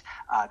you eat,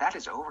 that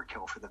is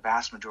overkill for the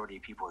vast majority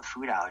of people with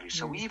food allergies.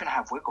 So we even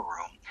have wiggle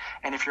room.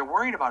 And if you're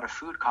worried about a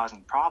food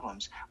causing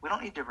problems, we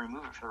don't need to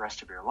remove it for the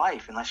rest of your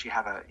life unless you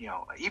have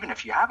even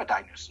if you have a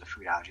diagnosis of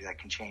food allergy, that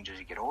can change as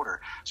you get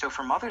older. So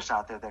for mothers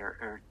out there that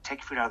are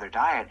taking food out of their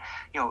diet,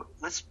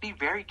 let's be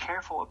very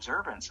careful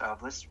observance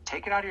of, let's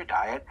take it out of your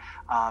diet,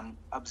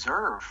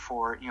 observe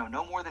for,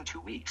 no more than 2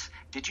 weeks.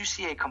 Did you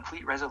see a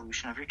complete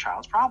resolution of your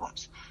child's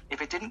problems?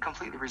 If it didn't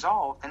completely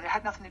resolve, then it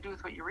had nothing to do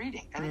with what you're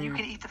eating. And then you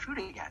can eat the food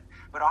again.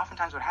 But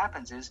oftentimes what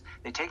happens is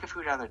they take a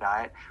food out of their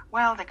diet.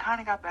 Well, they kind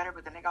of got better,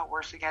 but then they got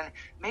worse again.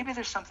 Maybe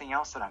there's something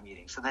else that I'm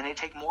eating. So then they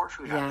take more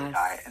food out of their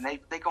diet. And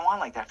they go on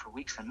like that for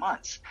weeks and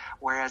months.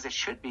 Whereas it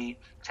should be,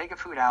 take a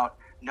food out,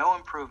 no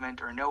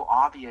improvement or no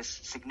obvious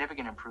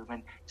significant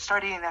improvement,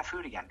 start eating that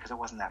food again because it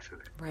wasn't that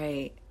food.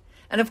 Right.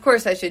 And of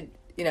course I should,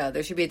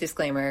 there should be a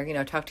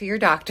disclaimer, talk to your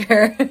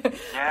doctor.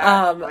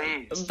 Yeah,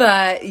 please.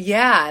 But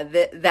yeah,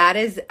 that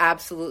is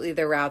absolutely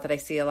the route that I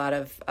see a lot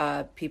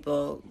of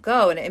people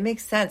go. And it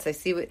makes sense. I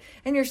see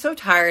and you're so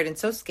tired and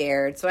so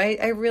scared. So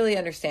I really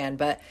understand,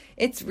 but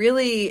it's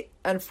really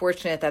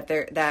unfortunate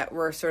that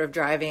we're sort of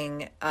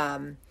driving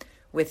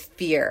with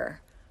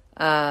fear.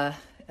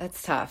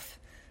 That's tough.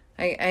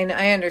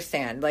 I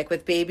understand. Like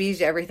with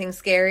babies, everything's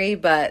scary,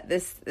 but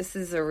this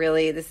is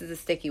a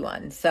sticky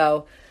one.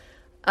 So,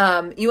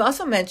 you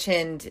also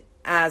mentioned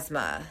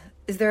asthma.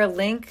 Is there a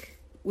link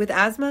with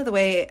asthma the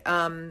way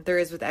there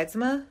is with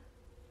eczema?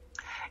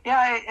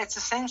 Yeah, it's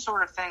the same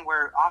sort of thing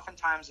where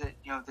oftentimes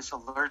this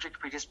allergic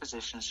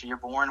predisposition. So you're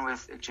born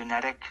with a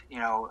genetic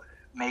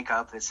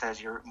makeup that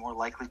says you're more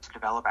likely to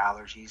develop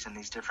allergies and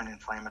these different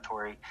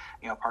inflammatory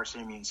parts of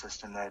the immune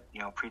system that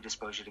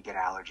predispose you to get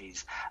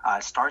allergies.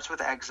 It starts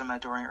with eczema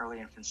during early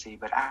infancy,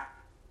 but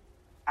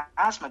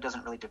asthma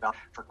doesn't really develop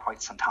for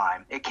quite some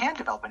time. It can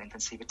develop in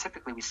infancy, but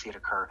typically we see it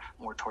occur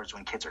more towards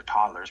when kids are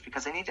toddlers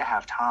because they need to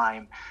have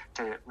time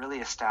to really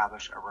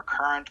establish a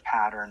recurrent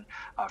pattern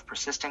of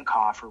persistent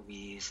cough or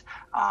wheeze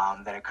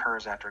that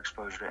occurs after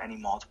exposure to any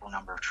multiple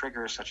number of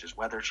triggers such as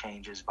weather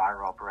changes,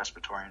 viral upper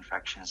respiratory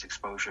infections,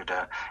 exposure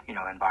to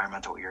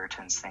environmental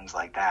irritants, things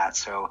like that.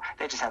 So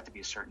they just have to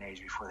be a certain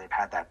age before they've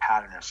had that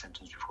pattern of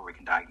symptoms before we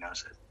can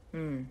diagnose it.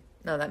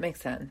 No, that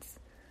makes sense.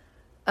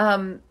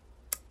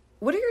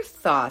 What are your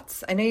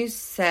thoughts? I know you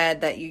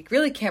said that you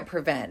really can't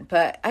prevent,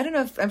 but I don't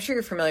know if, I'm sure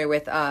you're familiar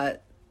with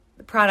a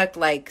product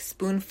like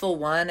Spoonful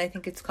One, I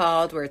think it's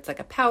called, where it's like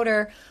a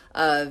powder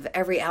of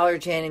every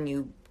allergen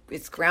and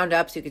it's ground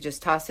up so you could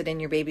just toss it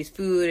in your baby's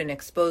food and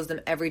expose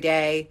them every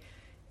day.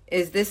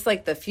 Is this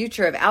like the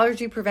future of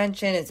allergy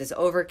prevention? Is this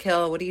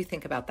overkill? What do you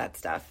think about that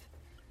stuff?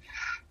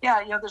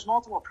 Yeah, there's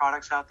multiple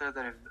products out there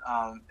that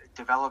have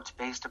developed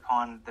based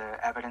upon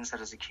the evidence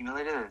that is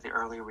accumulated. That the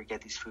earlier we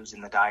get these foods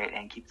in the diet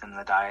and keep them in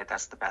the diet,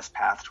 that's the best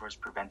path towards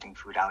preventing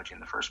food allergy in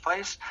the first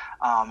place.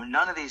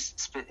 None of these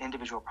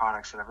individual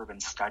products have ever been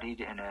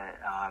studied in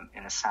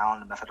a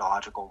sound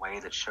methodological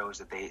way that shows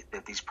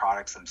that these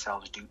products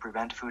themselves do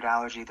prevent food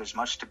allergy. There's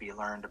much to be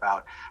learned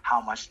about how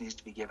much needs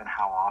to be given,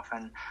 how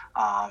often.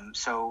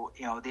 So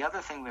the other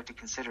thing we have to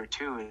consider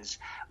too is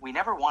we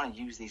never want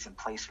to use these in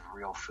place of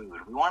real food.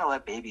 We want to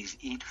let babies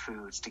eat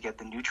foods to get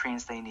the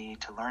nutrients they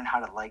need to learn how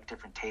to like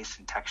different tastes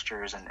and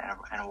textures and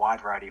a wide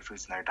variety of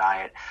foods in their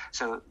diet.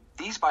 So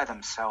these by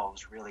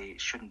themselves really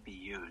shouldn't be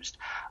used.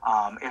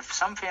 If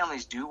some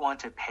families do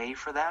want to pay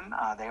for them,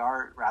 they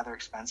are rather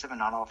expensive and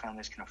not all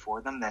families can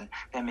afford them, then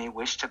they may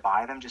wish to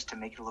buy them just to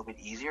make it a little bit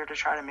easier to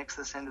try to mix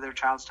this into their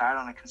child's diet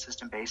on a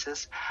consistent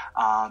basis.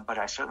 But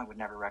I certainly would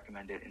never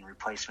recommend it in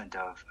replacement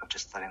of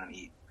just letting them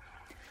eat.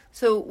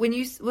 So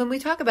when we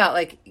talk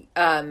about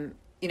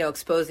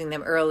exposing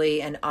them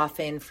early and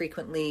often,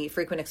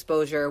 frequent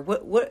exposure,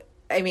 what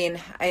I mean,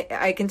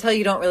 I can tell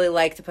you don't really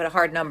like to put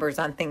hard numbers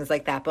on things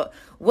like that, but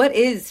what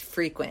is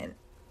frequent?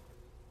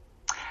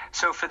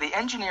 So for the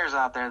engineers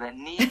out there that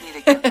need me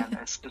to give them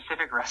a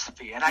specific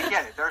recipe, and I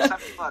get it, there are some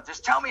people that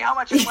just tell me how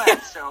much it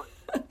was. So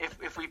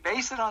if we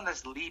base it on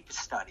this LEAP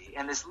study,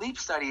 and this LEAP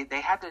study,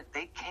 they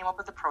came up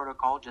with a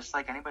protocol just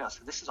like anybody else.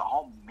 So this is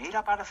all made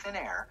up out of thin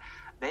air.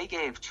 They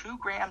gave 2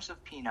 grams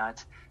of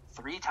peanut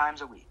 3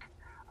 times a week.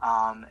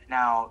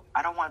 Now,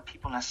 I don't want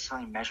people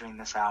necessarily measuring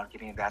this out,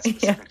 giving it that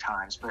specific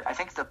times, but I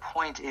think the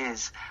point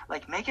is,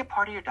 make it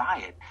part of your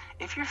diet.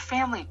 If your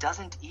family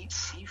doesn't eat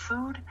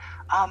seafood,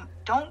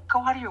 don't go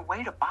out of your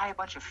way to buy a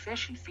bunch of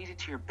fish and feed it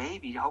to your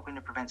baby hoping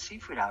to prevent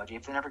seafood allergy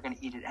if they're never going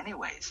to eat it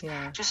anyways.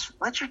 Yeah. Just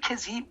let your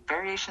kids eat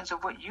variations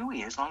of what you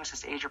eat as long as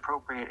it's age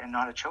appropriate and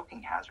not a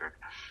choking hazard.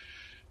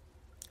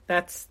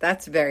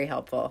 That's very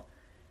helpful.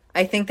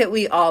 I think that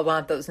we all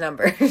want those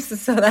numbers,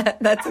 so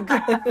that's a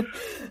good.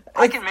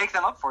 I can make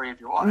them up for you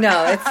if you want.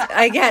 No,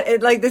 I get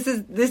it. This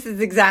is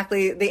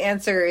exactly the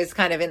answer is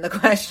kind of in the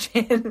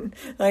question.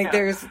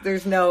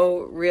 There's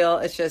no real.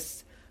 It's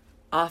just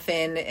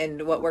often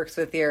and what works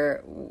with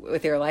your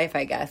life,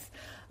 I guess.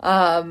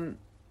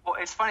 Well,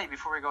 it's funny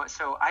before we go.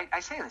 So I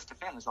say this to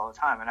families all the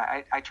time, and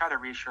I try to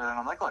reassure them.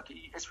 I'm like, look,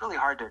 it's really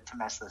hard to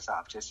mess this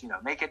up. Just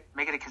make it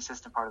a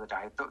consistent part of the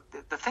diet.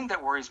 The thing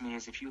that worries me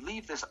is if you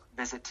leave this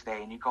visit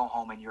today and you go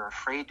home and you're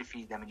afraid to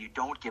feed them and you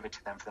don't give it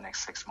to them for the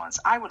next 6 months.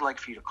 I would like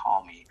for you to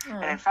call me,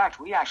 and in fact,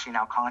 we actually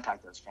now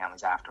contact those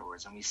families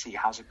afterwards and we see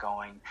how's it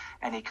going,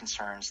 any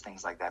concerns,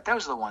 things like that.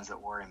 Those are the ones that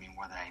worry me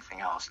more than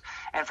anything else.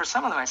 And for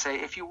some of them, I say,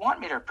 if you want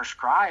me to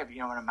prescribe,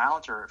 an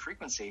amount or a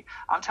frequency,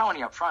 I'm telling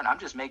you up front, I'm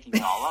just making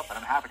it all up, and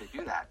I'm happy to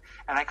do that.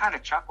 And I kind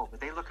of chuckle, but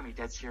they look at me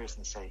dead serious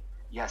and say,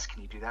 yes,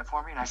 can you do that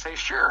for me? And I say,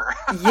 sure.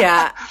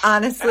 Yeah,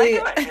 honestly.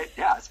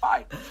 Yeah, it's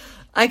fine.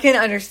 I can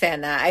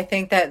understand that. I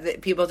think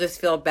that people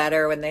just feel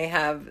better when they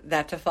have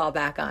that to fall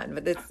back on.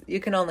 But you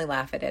can only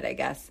laugh at it, I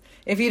guess.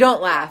 If you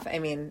don't laugh, I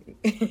mean,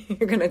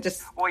 you're going to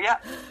just... Well, yeah,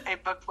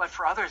 but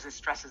for others, it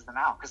stresses them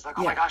out. Because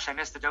oh my gosh, I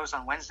missed the dose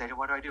on Wednesday.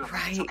 What do I do?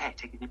 Right. It's okay,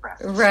 take a deep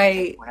breath.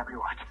 Right. Whenever you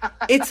want.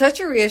 It's such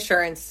a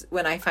reassurance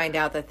when I find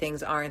out that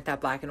things aren't that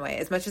black and white.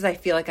 As much as I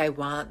feel like I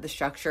want the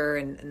structure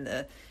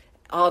and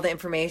all the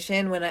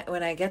information, when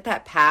I get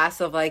that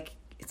pass of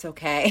it's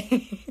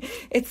okay.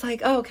 It's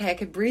okay, I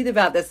could breathe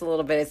about this a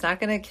little bit. It's not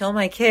going to kill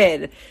my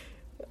kid.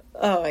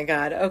 Oh my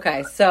God.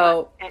 Okay.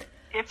 So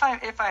if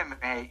I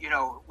may,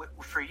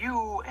 for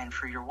you and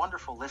for your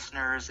wonderful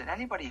listeners and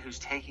anybody who's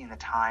taking the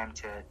time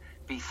to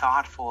be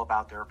thoughtful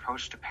about their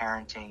approach to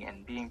parenting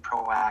and being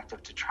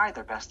proactive to try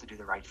their best to do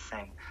the right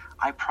thing,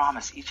 I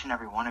promise each and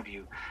every one of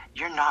you,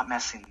 you're not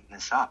messing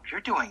this up. You're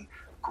doing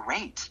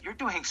great. You're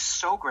doing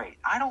so great.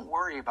 I don't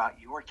worry about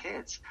your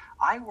kids.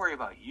 I worry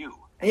about you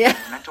and Yeah.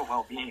 your mental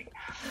well-being.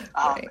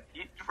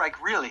 Right.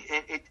 Really,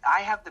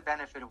 I have the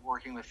benefit of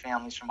working with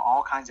families from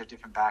all kinds of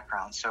different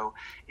backgrounds. So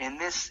in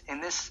this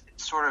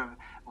sort of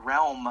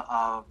realm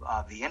of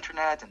the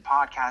internet and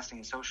podcasting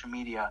and social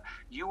media,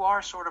 you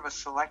are sort of a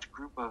select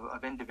group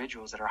of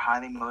individuals that are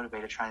highly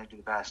motivated, trying to do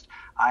the best.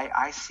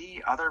 I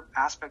see other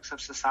aspects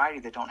of society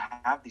that don't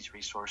have these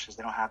resources.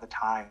 They don't have the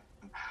time.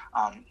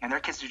 And their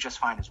kids do just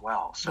fine as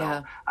well. So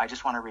Yeah. I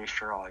just want to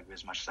reassure all of you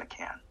as much as I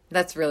can.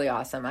 That's really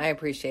awesome. I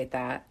appreciate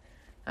that.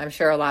 I'm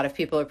sure a lot of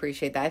people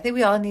appreciate that. I think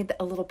we all need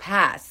a little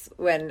pass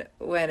when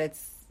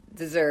it's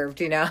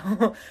deserved,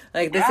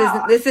 Like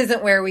this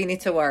isn't where we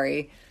need to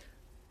worry.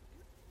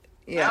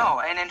 Yeah. No,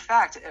 and in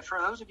fact, for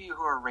those of you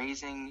who are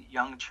raising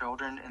young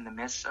children in the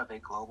midst of a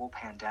global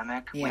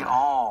pandemic, we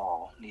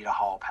all need a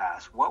hall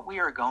pass. What we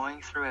are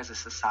going through as a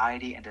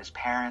society and as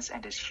parents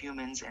and as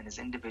humans and as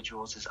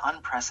individuals is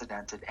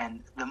unprecedented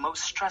and the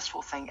most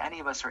stressful thing any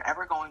of us are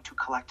ever going to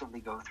collectively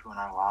go through in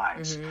our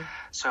lives. Mm-hmm.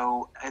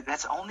 So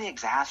that's only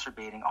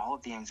exacerbating all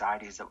of the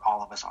anxieties that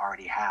all of us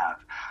already have.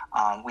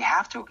 We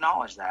have to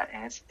acknowledge that,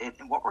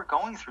 and what we're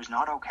going through is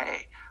not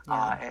okay.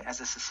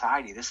 As a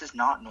society. This is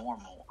not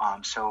normal.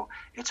 So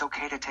it's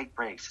okay to take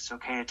breaks. It's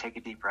okay to take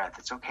a deep breath.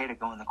 It's okay to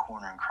go in the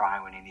corner and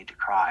cry when you need to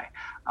cry.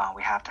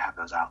 We have to have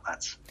those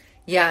outlets.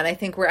 Yeah, and I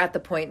think we're at the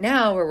point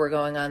now where we're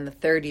going on the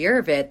third year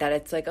of it that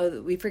it's like,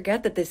 we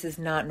forget that this is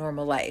not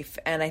normal life.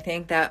 And I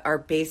think that our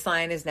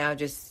baseline is now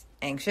just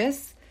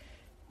anxious.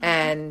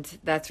 And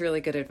that's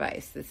really good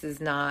advice. This is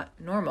not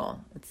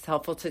normal. It's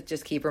helpful to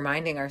just keep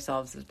reminding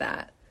ourselves of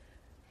that.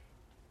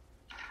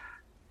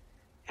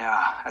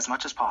 Yeah, as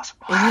much as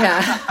possible.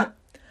 Yeah.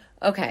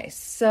 Okay,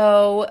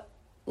 so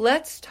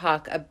let's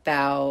talk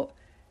about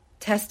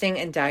testing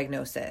and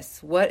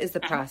diagnosis. What is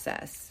the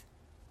process?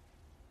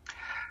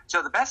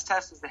 So the best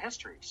test is the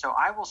history. So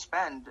I will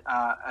spend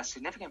a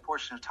significant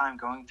portion of time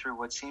going through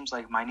what seems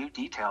like minute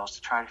details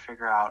to try to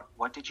figure out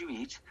what did you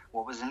eat,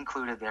 what was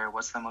included there,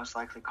 what's the most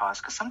likely cause.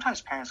 Because sometimes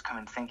parents come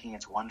in thinking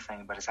it's one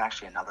thing, but it's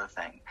actually another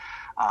thing.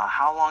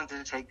 How long did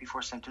it take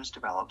before symptoms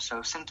developed? So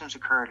if symptoms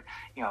occurred,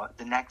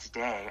 the next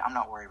day, I'm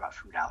not worried about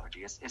food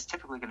allergy. It's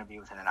typically going to be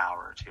within an hour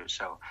or two.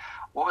 So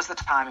what was the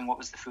timing? What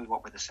was the food?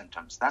 What were the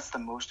symptoms? That's the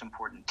most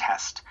important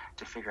test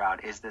to figure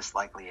out, is this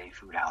likely a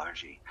food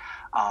allergy?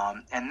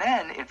 And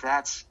then if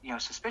that's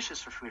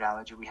suspicious for food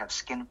allergy, we have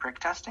skin prick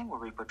testing, where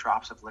we put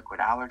drops of liquid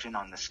allergen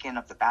on the skin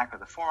of the back of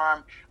the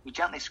forearm. We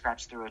gently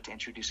scratch through it to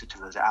introduce it to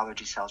those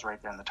allergy cells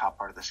right there in the top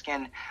part of the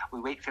skin.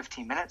 We wait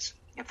 15 minutes.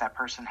 If that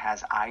person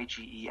has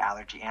IgE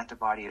allergy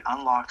antibody, it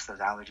unlocks those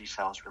allergy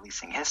cells,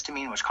 releasing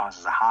histamine, which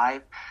causes a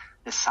hive.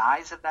 The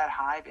size of that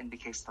hive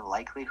indicates the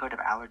likelihood of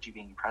allergy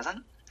being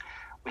present.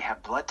 We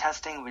have blood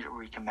testing where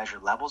we can measure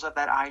levels of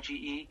that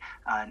IgE,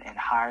 and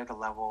higher the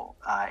level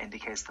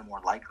indicates the more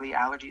likely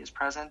allergy is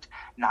present.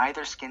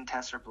 Neither skin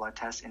test or blood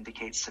test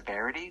indicates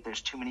severity.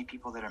 There's too many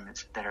people that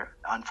are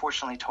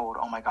unfortunately told,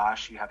 oh my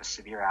gosh, you have a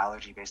severe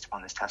allergy based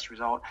upon this test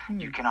result.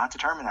 You cannot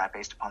determine that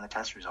based upon the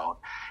test result.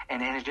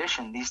 And in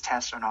addition, these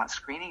tests are not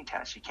screening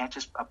tests. You can't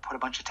just put a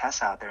bunch of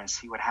tests out there and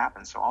see what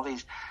happens. So all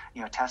these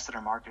tests that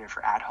are marketed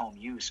for at-home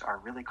use are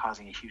really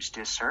causing a huge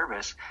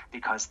disservice,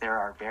 because there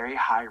are very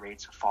high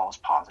rates of false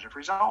positive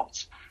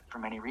results for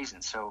many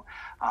reasons. So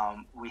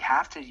we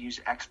have to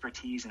use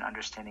expertise in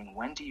understanding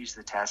when to use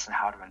the tests and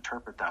how to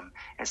interpret them.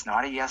 It's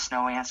not a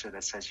yes/no answer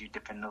that says you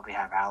definitively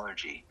have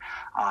allergy.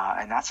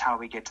 And that's how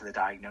we get to the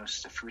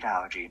diagnosis of food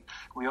allergy.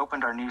 We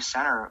opened our new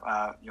center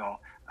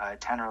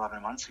 10 or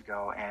 11 months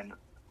ago, and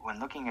when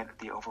looking at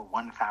the over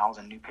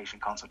 1,000 new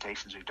patient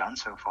consultations we've done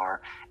so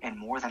far, in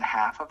more than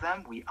half of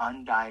them, we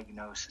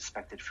undiagnosed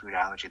suspected food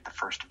allergy at the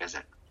first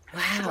visit.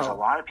 Wow. So there's a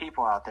lot of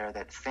people out there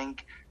that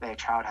think that a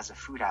child has a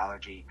food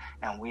allergy,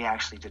 and we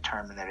actually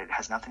determine that it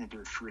has nothing to do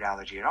with food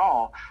allergy at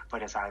all,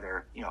 but it's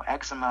either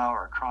eczema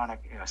or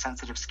chronic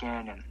sensitive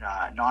skin and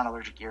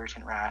non-allergic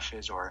irritant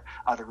rashes or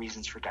other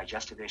reasons for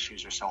digestive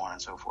issues or so on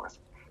and so forth.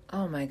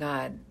 Oh my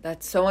God,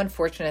 that's so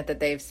unfortunate that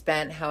they've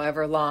spent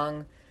however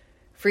long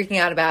freaking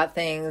out about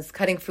things,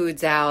 cutting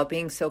foods out,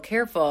 being so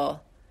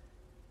careful.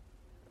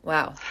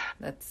 Wow,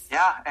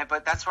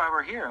 but that's why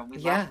we're here, and we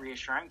love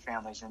reassuring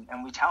families. And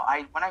we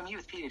when I meet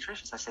with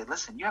pediatricians, I say,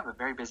 listen, you have a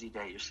very busy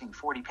day. You're seeing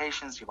 40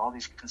 patients. You have all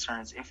these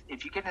concerns.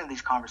 If you get into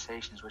these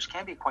conversations, which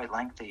can be quite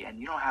lengthy, and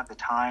you don't have the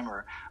time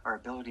or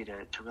ability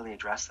to really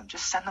address them,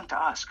 just send them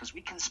to us, because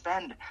we can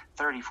spend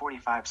 30,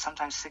 45,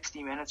 sometimes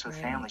 60 minutes with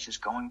families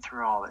just going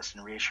through all this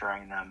and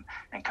reassuring them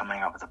and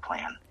coming up with a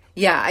plan.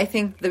 Yeah, I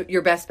think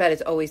your best bet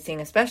is always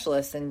seeing a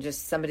specialist and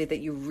just somebody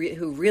that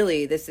who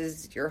really, this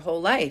is your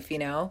whole life,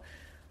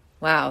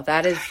 Wow,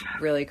 that is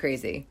really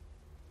crazy.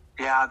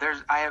 Yeah,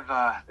 there's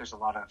a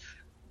lot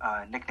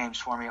of nicknames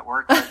for me at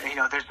work. But,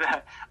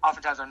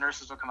 oftentimes our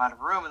nurses will come out of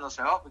a room and they'll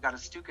say, "Oh, we got a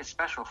Stuka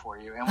special for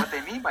you." And what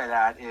they mean by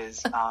that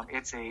is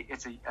it's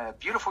a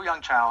beautiful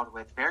young child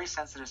with very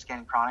sensitive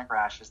skin, chronic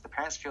rashes. The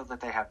parents feel that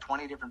they have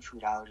 20 different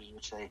food allergies,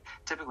 which they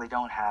typically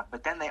don't have.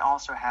 But then they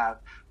also have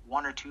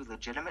one or two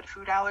legitimate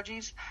food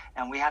allergies,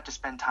 and we have to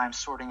spend time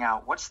sorting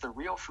out what's the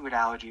real food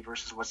allergy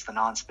versus what's the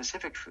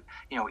non-specific,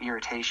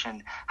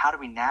 irritation. How do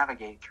we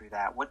navigate through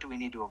that? What do we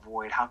need to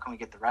avoid? How can we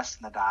get the rest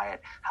in the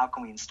diet? How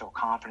can we instill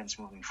confidence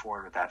moving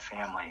forward with that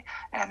family?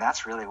 And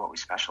that's really what we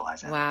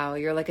specialize in. Wow,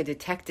 you're like a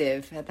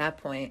detective at that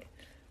point.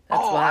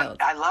 That's wild.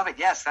 I love it.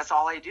 Yes, that's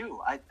all I do.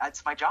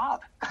 That's my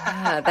job.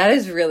 Yeah, that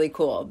is really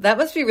cool. That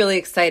must be really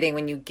exciting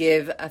when you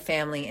give a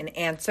family an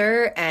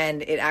answer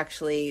and it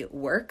actually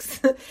works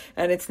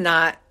and it's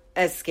not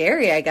as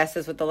scary, I guess,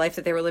 as with the life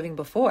that they were living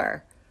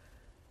before.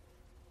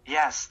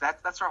 Yes,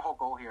 that's our whole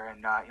goal here.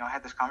 And, I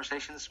had this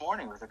conversation this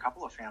morning with a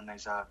couple of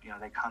families of,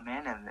 they come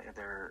in and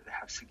they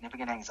have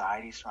significant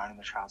anxiety surrounding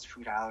their child's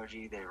food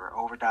allergy. They were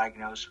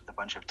overdiagnosed with a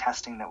bunch of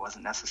testing that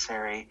wasn't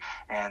necessary,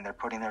 and they're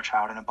putting their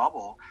child in a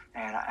bubble.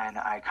 And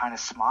I kind of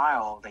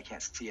smile. They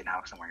can't see it now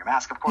because I'm wearing a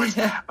mask, of course.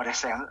 But I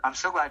say, I'm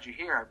so glad you're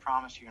here. I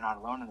promise you're not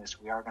alone in this.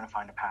 We are going to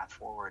find a path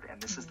forward. And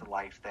this is the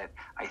life that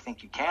I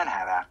think you can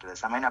have after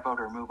this. I might not be able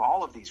to remove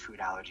all of these food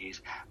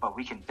allergies, but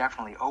we can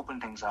definitely open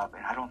things up.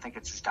 And I don't think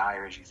it's as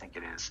dire as you think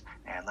it is,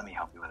 and let me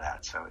help you with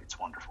that. So it's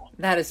wonderful.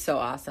 That is so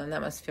awesome.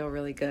 That must feel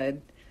really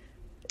good.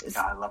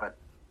 Yeah, I love it.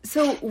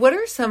 So what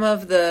are some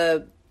of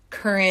the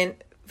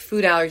current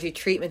food allergy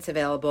treatments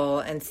available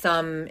and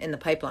some in the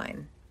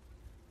pipeline?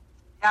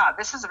 Yeah,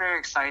 this is very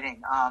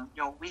exciting.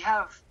 We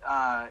have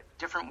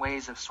different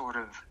ways of sort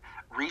of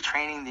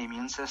retraining the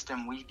immune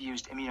system. We've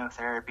used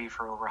immunotherapy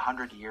for over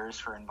 100 years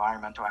for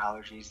environmental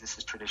allergies. This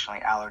is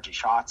traditionally allergy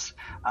shots,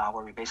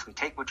 where we basically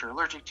take what you're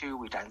allergic to,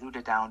 we dilute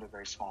it down to a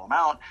very small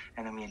amount,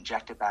 and then we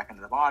inject it back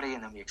into the body,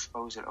 and then we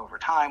expose it over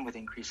time with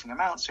increasing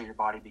amounts so your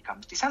body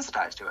becomes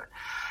desensitized to it.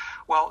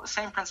 Well, the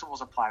same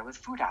principles apply with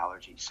food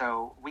allergy.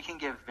 So we can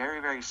give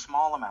very, very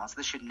small amounts.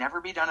 This should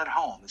never be done at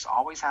home. This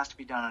always has to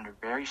be done under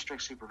very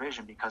strict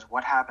supervision, because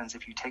what happens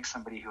if you take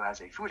somebody who has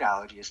a food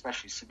allergy,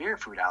 especially severe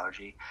food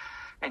allergy,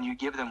 and you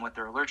give them what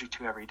they're allergic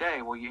to every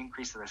day, well, you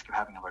increase the risk of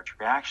having allergic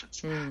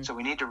reactions. So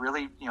we need to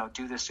really,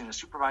 do this in a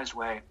supervised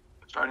way,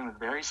 starting with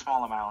very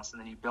small amounts, and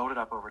then you build it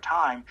up over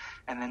time,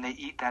 and then they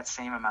eat that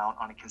same amount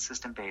on a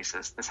consistent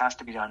basis. This has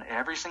to be done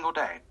every single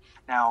day.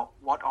 Now,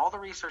 what all the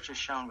research has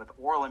shown with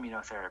oral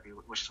immunotherapy,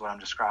 which is what I'm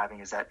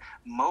describing, is that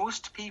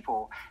most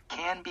people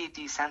can be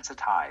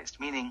desensitized,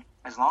 meaning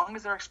as long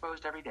as they're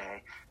exposed every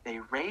day, they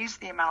raise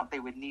the amount they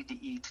would need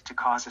to eat to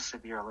cause a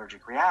severe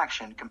allergic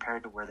reaction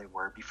compared to where they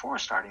were before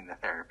starting the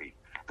therapy.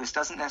 This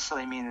doesn't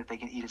necessarily mean that they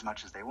can eat as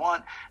much as they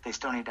want. They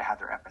still need to have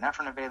their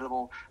epinephrine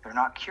available. They're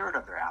not cured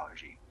of their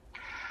allergy.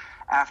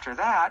 After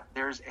that,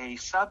 there's a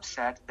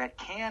subset that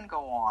can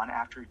go on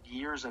after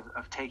years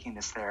of taking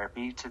this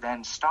therapy to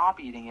then stop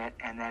eating it,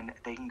 and then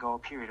they can go a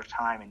period of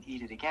time and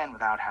eat it again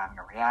without having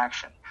a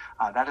reaction.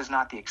 That is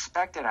not the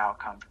expected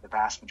outcome for the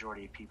vast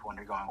majority of people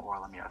undergoing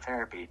oral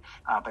immunotherapy,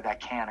 but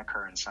that can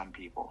occur in some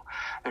people.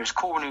 There's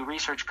cool new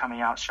research coming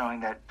out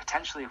showing that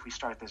potentially if we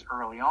start this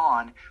early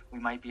on, we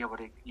might be able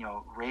to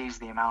raise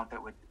the amount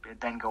that would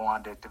then go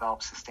on to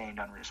develop sustained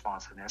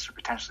unresponsiveness or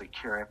potentially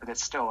cure it, but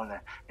it's still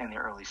in the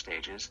early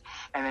stages.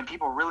 And then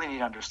people really need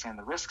to understand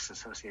the risks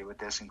associated with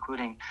this,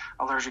 including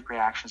allergic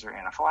reactions or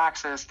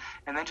anaphylaxis,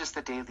 and then just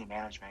the daily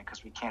management,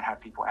 because we can't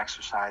have people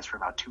exercise for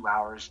about 2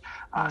 hours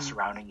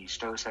surrounding each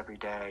dose every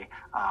day.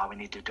 We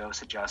need to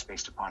dose adjust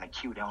based upon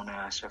acute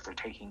illness, or if they're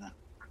taking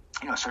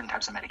certain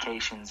types of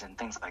medications and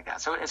things like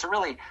that. So it's a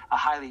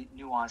highly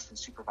nuanced and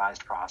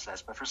supervised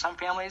process. But for some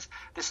families,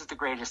 this is the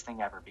greatest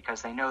thing ever,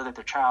 because they know that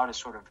their child is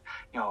sort of,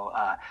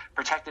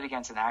 protected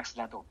against an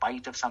accidental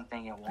bite of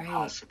something and won't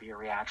cause severe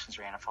reactions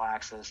or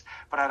anaphylaxis.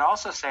 But I'd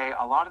also say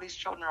a lot of these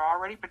children are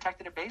already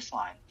protected at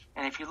baseline.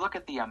 And if you look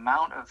at the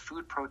amount of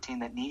food protein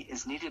that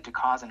is needed to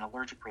cause an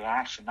allergic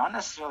reaction, not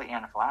necessarily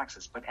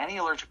anaphylaxis, but any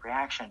allergic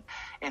reaction,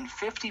 in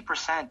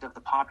 50% of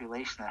the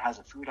population that has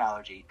a food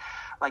allergy,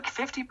 like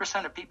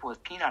 50% of people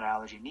with peanut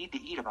allergy need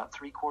to eat about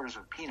 3/4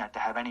 of a peanut to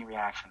have any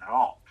reaction at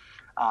all.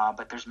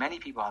 But there's many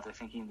people out there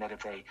thinking that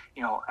if they,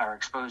 are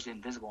exposed to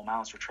invisible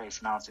amounts or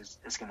trace amounts,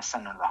 it's going to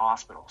send them to the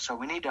hospital. So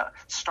we need to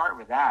start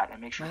with that and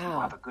make sure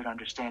people have a good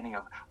understanding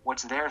of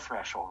what's their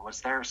threshold,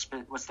 what's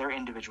their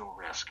individual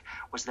risk,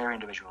 what's their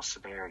individual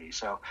severity.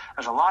 So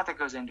there's a lot that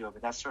goes into it,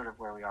 but that's sort of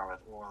where we are with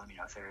oral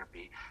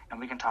immunotherapy. And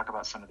we can talk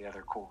about some of the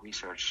other cool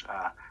research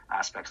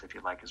aspects if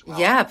you'd like as well.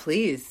 Yeah,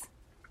 please.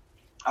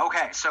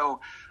 Okay,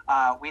 so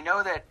we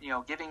know that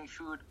giving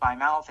food by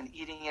mouth and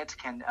eating it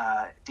can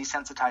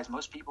desensitize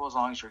most people as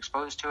long as you're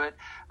exposed to it.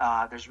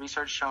 There's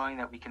research showing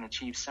that we can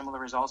achieve similar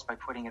results by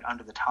putting it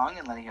under the tongue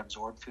and letting it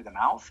absorb through the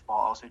mouth, while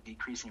also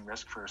decreasing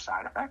risk for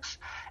side effects.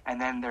 And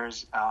then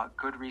there's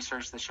good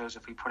research that shows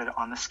if we put it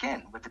on the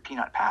skin with the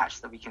peanut patch,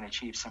 that we can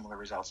achieve similar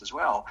results as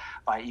well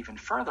by even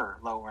further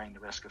lowering the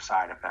risk of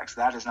side effects.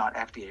 That is not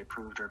FDA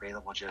approved or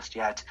available just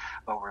yet,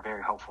 but we're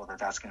very hopeful that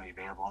that's going to be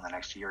available in the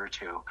next year or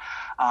two.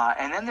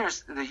 And And then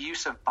there's the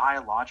use of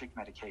biologic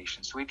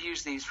medication. So we've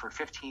used these for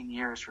 15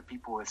 years for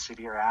people with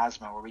severe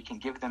asthma, where we can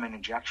give them an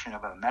injection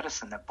of a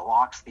medicine that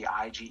blocks the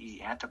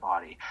IgE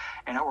antibody.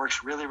 And it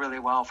works really, really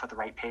well for the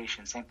right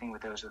patient. Same thing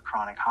with those with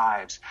chronic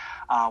hives.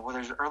 Well,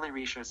 there's early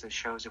research that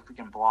shows if we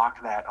can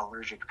block that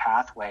allergic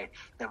pathway,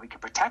 that we can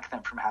protect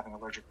them from having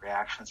allergic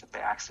reactions if they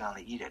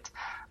accidentally eat it.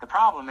 The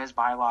problem is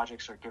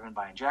biologics are given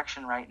by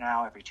injection right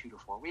now every 2 to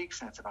 4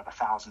 weeks, and it's about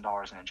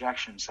 $1,000 an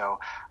injection. So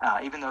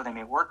even though they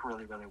may work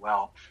really, really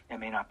well,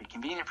 it may not be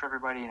convenient for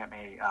everybody, and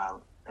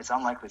it's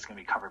unlikely it's going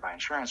to be covered by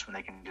insurance when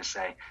they can just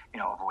say,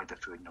 avoid the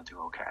food and you'll do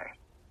okay.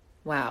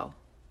 Wow.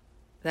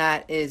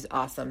 That is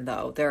awesome,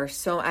 though.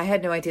 I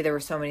had no idea there were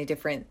so many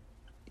different,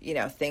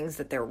 things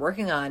that they're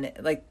working on,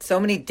 like so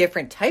many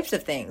different types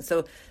of things.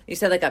 So you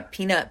said like a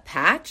peanut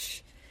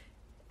patch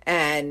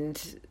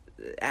and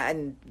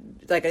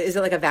like, is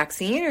it like a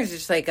vaccine, or is it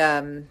just like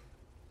a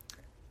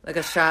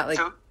shot? Like,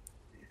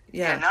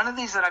 yeah, none of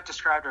these that I've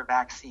described are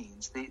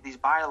vaccines. These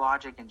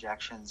biologic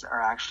injections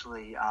are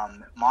actually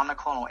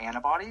monoclonal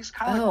antibodies,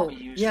 kind of like what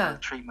we use for the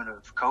treatment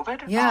of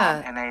COVID.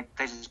 Yeah. And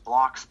they just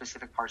block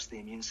specific parts of the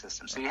immune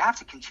system. So you have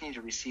to continue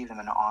to receive them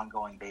on an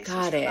ongoing basis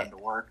for them to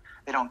work.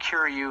 They don't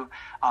cure you.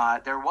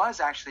 There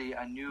was actually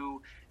a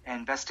new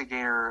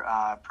investigator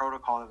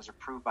protocol that was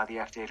approved by the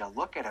FDA to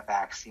look at a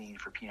vaccine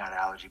for peanut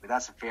allergy, but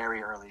that's a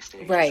very early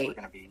stage. Right. We're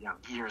going to be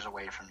years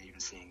away from even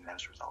seeing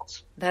those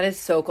results. That is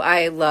so cool.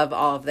 I love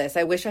all of this.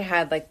 I wish I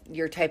had like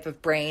your type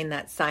of brain,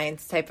 that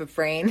science type of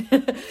brain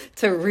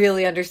to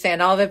really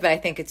understand all of it, but I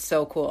think it's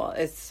so cool.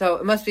 It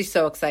must be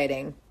so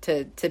exciting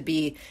to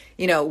be,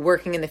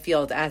 working in the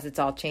field as it's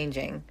all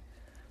changing.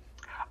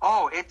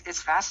 Oh,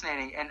 it's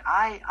fascinating. And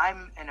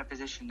I'm in a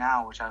position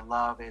now, which I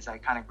love, is I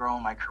kind of grow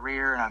in my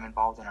career and I'm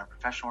involved in our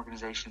professional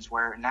organizations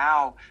where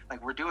now,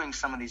 like, we're doing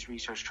some of these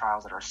research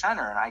trials at our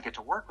center, and I get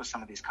to work with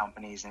some of these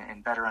companies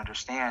and better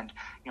understand,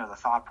 the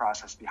thought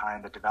process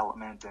behind the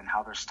development and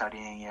how they're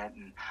studying it.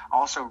 And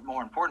also,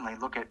 more importantly,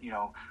 look at,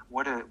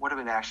 what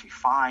do they actually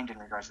find in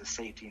regards to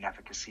safety and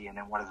efficacy, and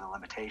then what are the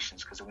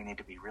limitations, because we need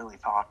to be really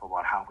thoughtful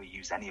about how we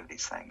use any of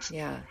these things.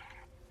 Yeah.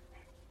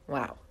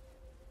 Wow.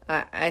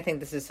 I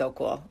think this is so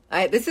cool.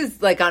 This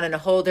is like on a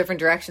whole different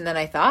direction than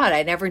I thought.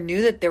 I never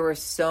knew that there was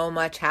so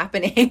much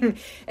happening,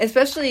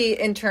 especially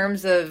in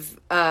terms of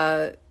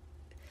not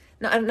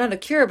a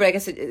cure, but I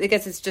guess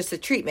it's just a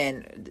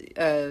treatment.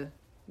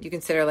 You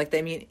consider like the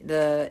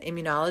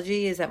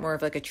immunology, is that more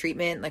of like a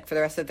treatment, like for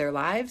the rest of their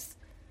lives?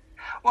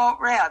 Well,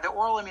 yeah, the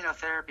oral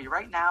immunotherapy,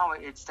 right now,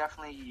 it's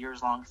definitely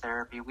years-long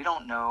therapy. We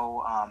don't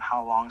know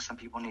how long some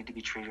people need to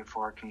be treated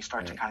for. Can you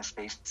start to kind of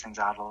space things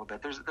out a little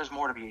bit? There's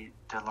more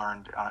to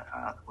learn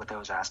with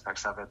those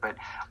aspects of it. But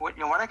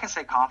what I can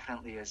say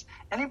confidently is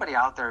anybody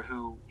out there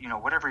who,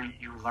 whatever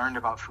you learned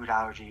about food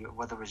allergy,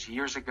 whether it was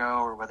years ago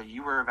or whether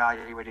you were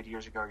evaluated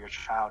years ago or your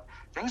child,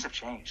 things have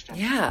changed.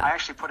 And I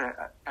actually put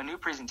a new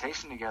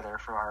presentation together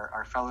for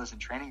our fellows in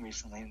training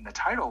recently, and the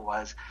title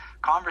was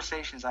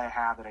Conversations I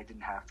Have That I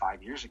Didn't Have 5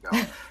 years ago.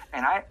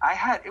 And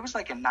it was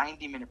like a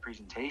 90-minute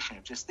presentation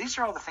of just, these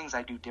are all the things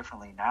I do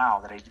differently now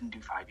that I didn't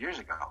do 5 years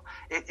ago.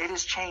 It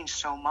has changed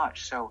so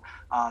much. So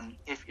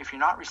if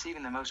you're not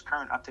receiving the most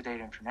current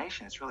up-to-date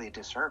information, it's really a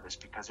disservice,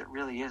 because it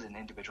really is an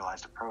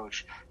individualized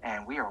approach,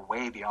 and we are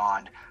way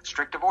beyond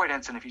strict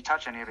avoidance, and if you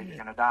touch any of it, you're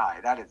going to die.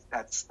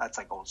 That's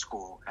like old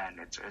school, and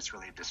it's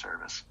really a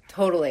disservice.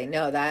 Totally.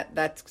 No,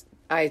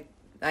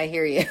 I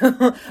hear you.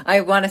 I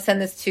want to send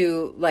this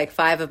to like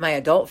 5 of my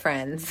adult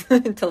friends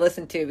to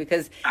listen to,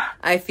 because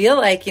I feel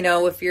like,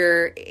 if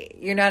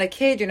you're not a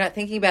kid, you're not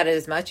thinking about it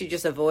as much. You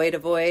just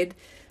avoid,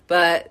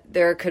 but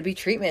there could be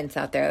treatments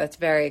out there. That's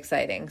very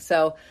exciting.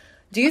 So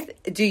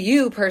do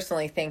you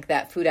personally think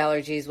that food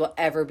allergies will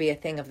ever be a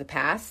thing of the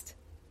past?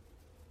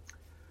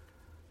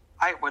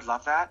 I would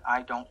love that.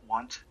 I don't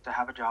want to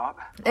have a job.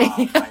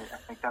 I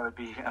think that would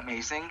be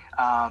amazing,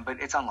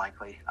 but it's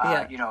unlikely.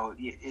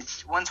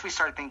 It's once we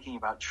start thinking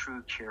about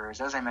true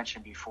cures, as I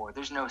mentioned before,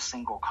 there's no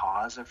single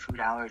cause of food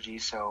allergy,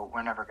 so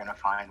we're never going to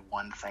find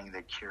one thing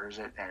that cures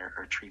it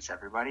or treats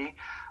everybody.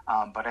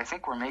 But I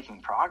think we're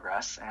making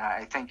progress, and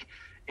I think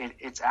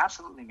it's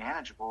absolutely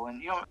manageable.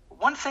 And,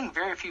 one thing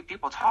very few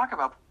people talk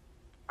about,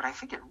 but I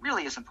think it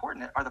really is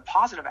important, are the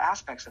positive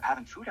aspects of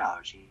having food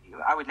allergy.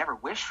 I would never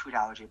wish food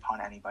allergy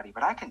upon anybody,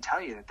 but I can tell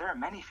you that there are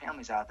many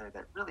families out there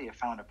that really have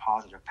found a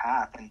positive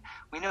path. And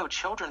we know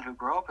children who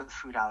grow up with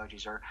food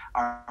allergies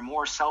are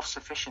more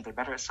self-sufficient. They're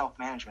better at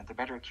self-management. They're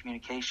better at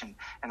communication,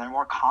 and they're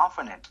more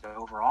confident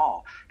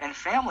overall. And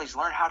families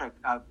learn how to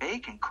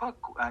bake and cook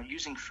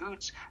using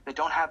foods that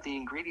don't have the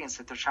ingredients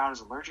that their child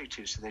is allergic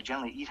to, so they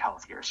generally eat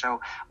healthier.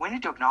 So we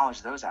need to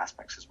acknowledge those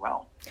aspects as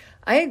well.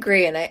 I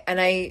agree. And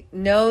I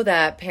know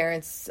that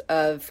parents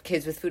of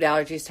kids with food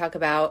allergies talk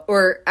about,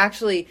 or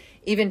actually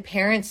even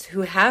parents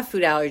who have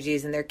food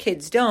allergies and their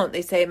kids don't,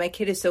 they say, my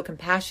kid is so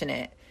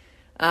compassionate.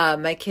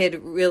 My kid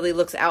really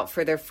looks out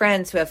for their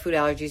friends who have food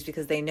allergies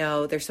because they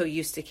know they're so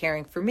used to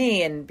caring for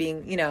me and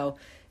being,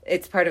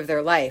 it's part of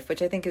their life,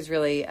 which I think is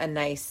really a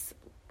nice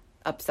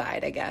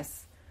upside, I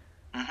guess.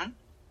 Mm-hmm.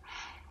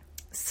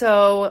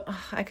 So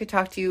I could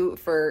talk to you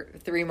for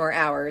 3 more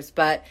hours,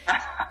 but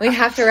we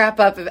have to wrap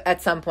up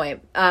at some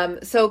point.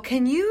 So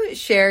can you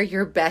share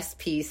your best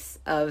piece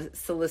of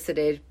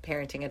solicited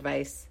parenting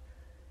advice?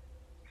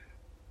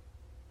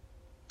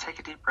 Take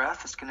a deep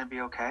breath. It's going to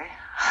be okay.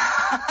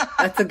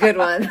 That's a good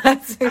one.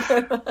 That's a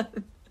good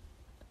one.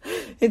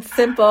 It's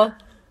simple.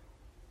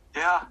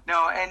 Yeah,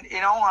 no, and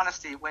in all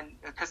honesty,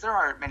 because there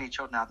are many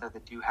children out there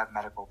that do have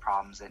medical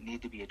problems that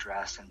need to be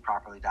addressed and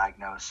properly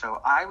diagnosed. So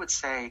I would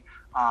say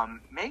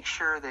make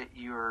sure that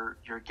you're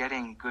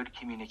getting good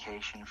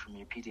communication from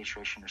your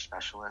pediatrician or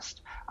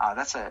specialist.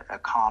 That's a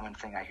common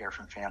thing I hear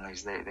from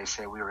families. They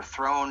say we were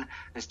thrown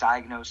this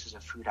diagnosis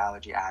of food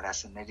allergy at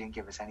us, and they didn't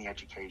give us any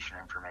education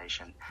or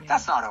information. Yeah.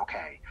 That's not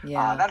okay.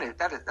 Yeah.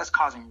 That's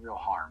causing real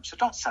harm. So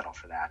don't settle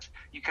for that.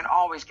 You can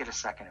always get a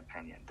second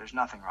opinion. There's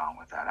nothing wrong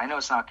with that. I know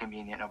it's not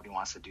convenient. Nobody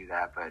wants to do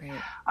that, but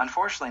right.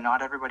 Unfortunately,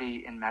 not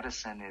everybody in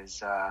medicine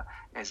is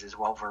as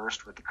well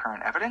versed with the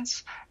current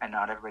evidence, and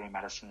not everybody in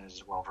medicine is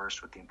as well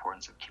versed with the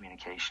importance of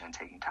communication and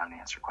taking time to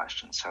answer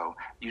questions. So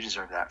you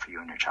deserve that for you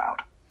and your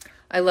child.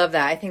 I love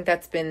that. I think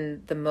that's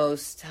been the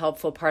most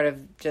helpful part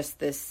of just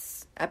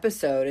this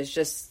episode, is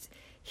just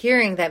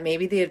hearing that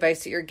maybe the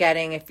advice that you're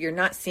getting, if you're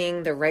not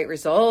seeing the right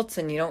results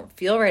and you don't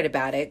feel right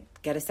about it,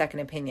 get a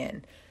second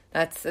opinion.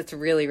 That's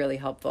really, really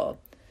helpful.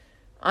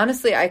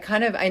 Honestly, I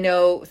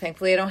know,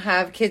 thankfully I don't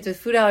have kids with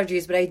food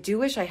allergies, but I do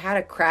wish I had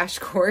a crash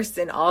course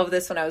in all of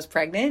this when I was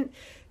pregnant,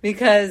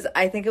 because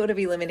I think it would have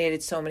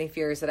eliminated so many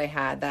fears that I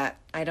had that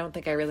I don't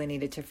think I really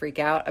needed to freak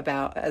out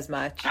about as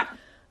much.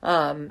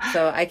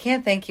 So I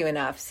can't thank you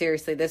enough.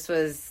 Seriously, this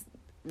was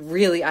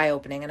really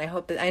eye-opening, and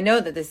I know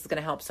that this is going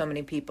to help so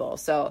many people.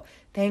 So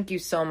thank you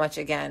so much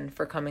again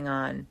for coming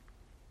on.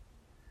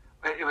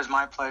 It was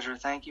my pleasure.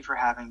 Thank you for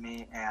having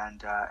me.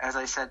 And as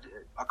I said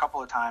a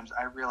couple of times,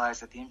 I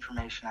realize that the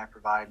information I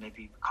provide may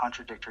be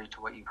contradictory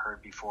to what you've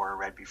heard before or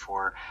read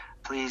before.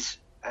 Please,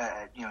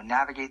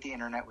 navigate the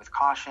internet with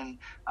caution,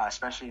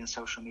 especially in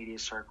social media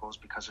circles,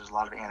 because there's a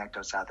lot of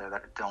anecdotes out there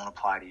that don't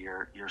apply to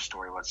your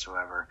story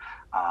whatsoever.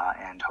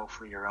 And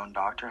hopefully your own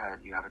doctor,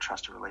 you have a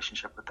trusted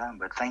relationship with them.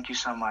 But thank you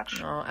so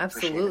much. Oh,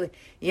 absolutely.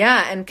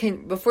 Yeah. And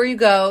before you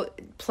go,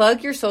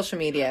 plug your social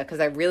media, because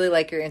I really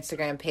like your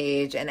Instagram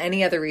page and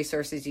any other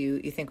resources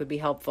you think would be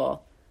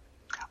helpful.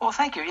 Well,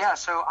 thank you. Yeah.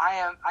 So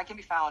I can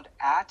be found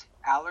at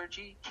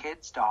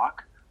AllergyKidsDoc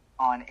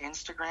on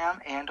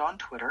Instagram and on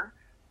Twitter.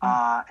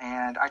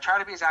 And I try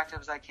to be as active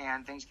as I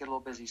can. Things get a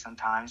little busy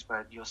sometimes,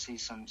 but you'll see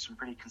some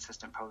pretty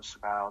consistent posts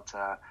about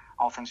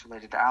all things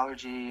related to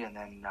allergy, and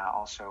then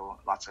also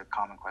lots of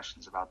common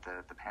questions about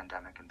the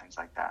pandemic and things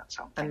like that.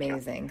 So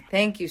amazing.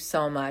 Thank you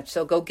so much.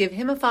 So go give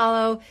him a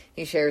follow.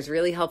 He shares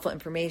really helpful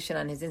information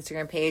on his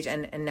Instagram page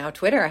and now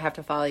Twitter. I have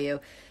to follow you.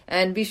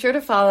 And be sure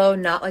to follow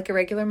Not Like a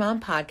Regular Mom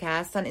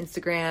Podcast on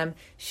Instagram.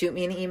 Shoot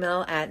me an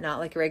email at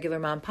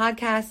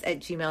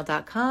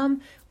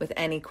notlikearegularmompodcast@gmail.com with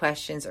any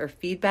questions or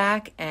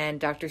feedback. And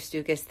Dr.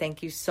 Stukus,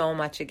 thank you so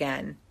much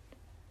again.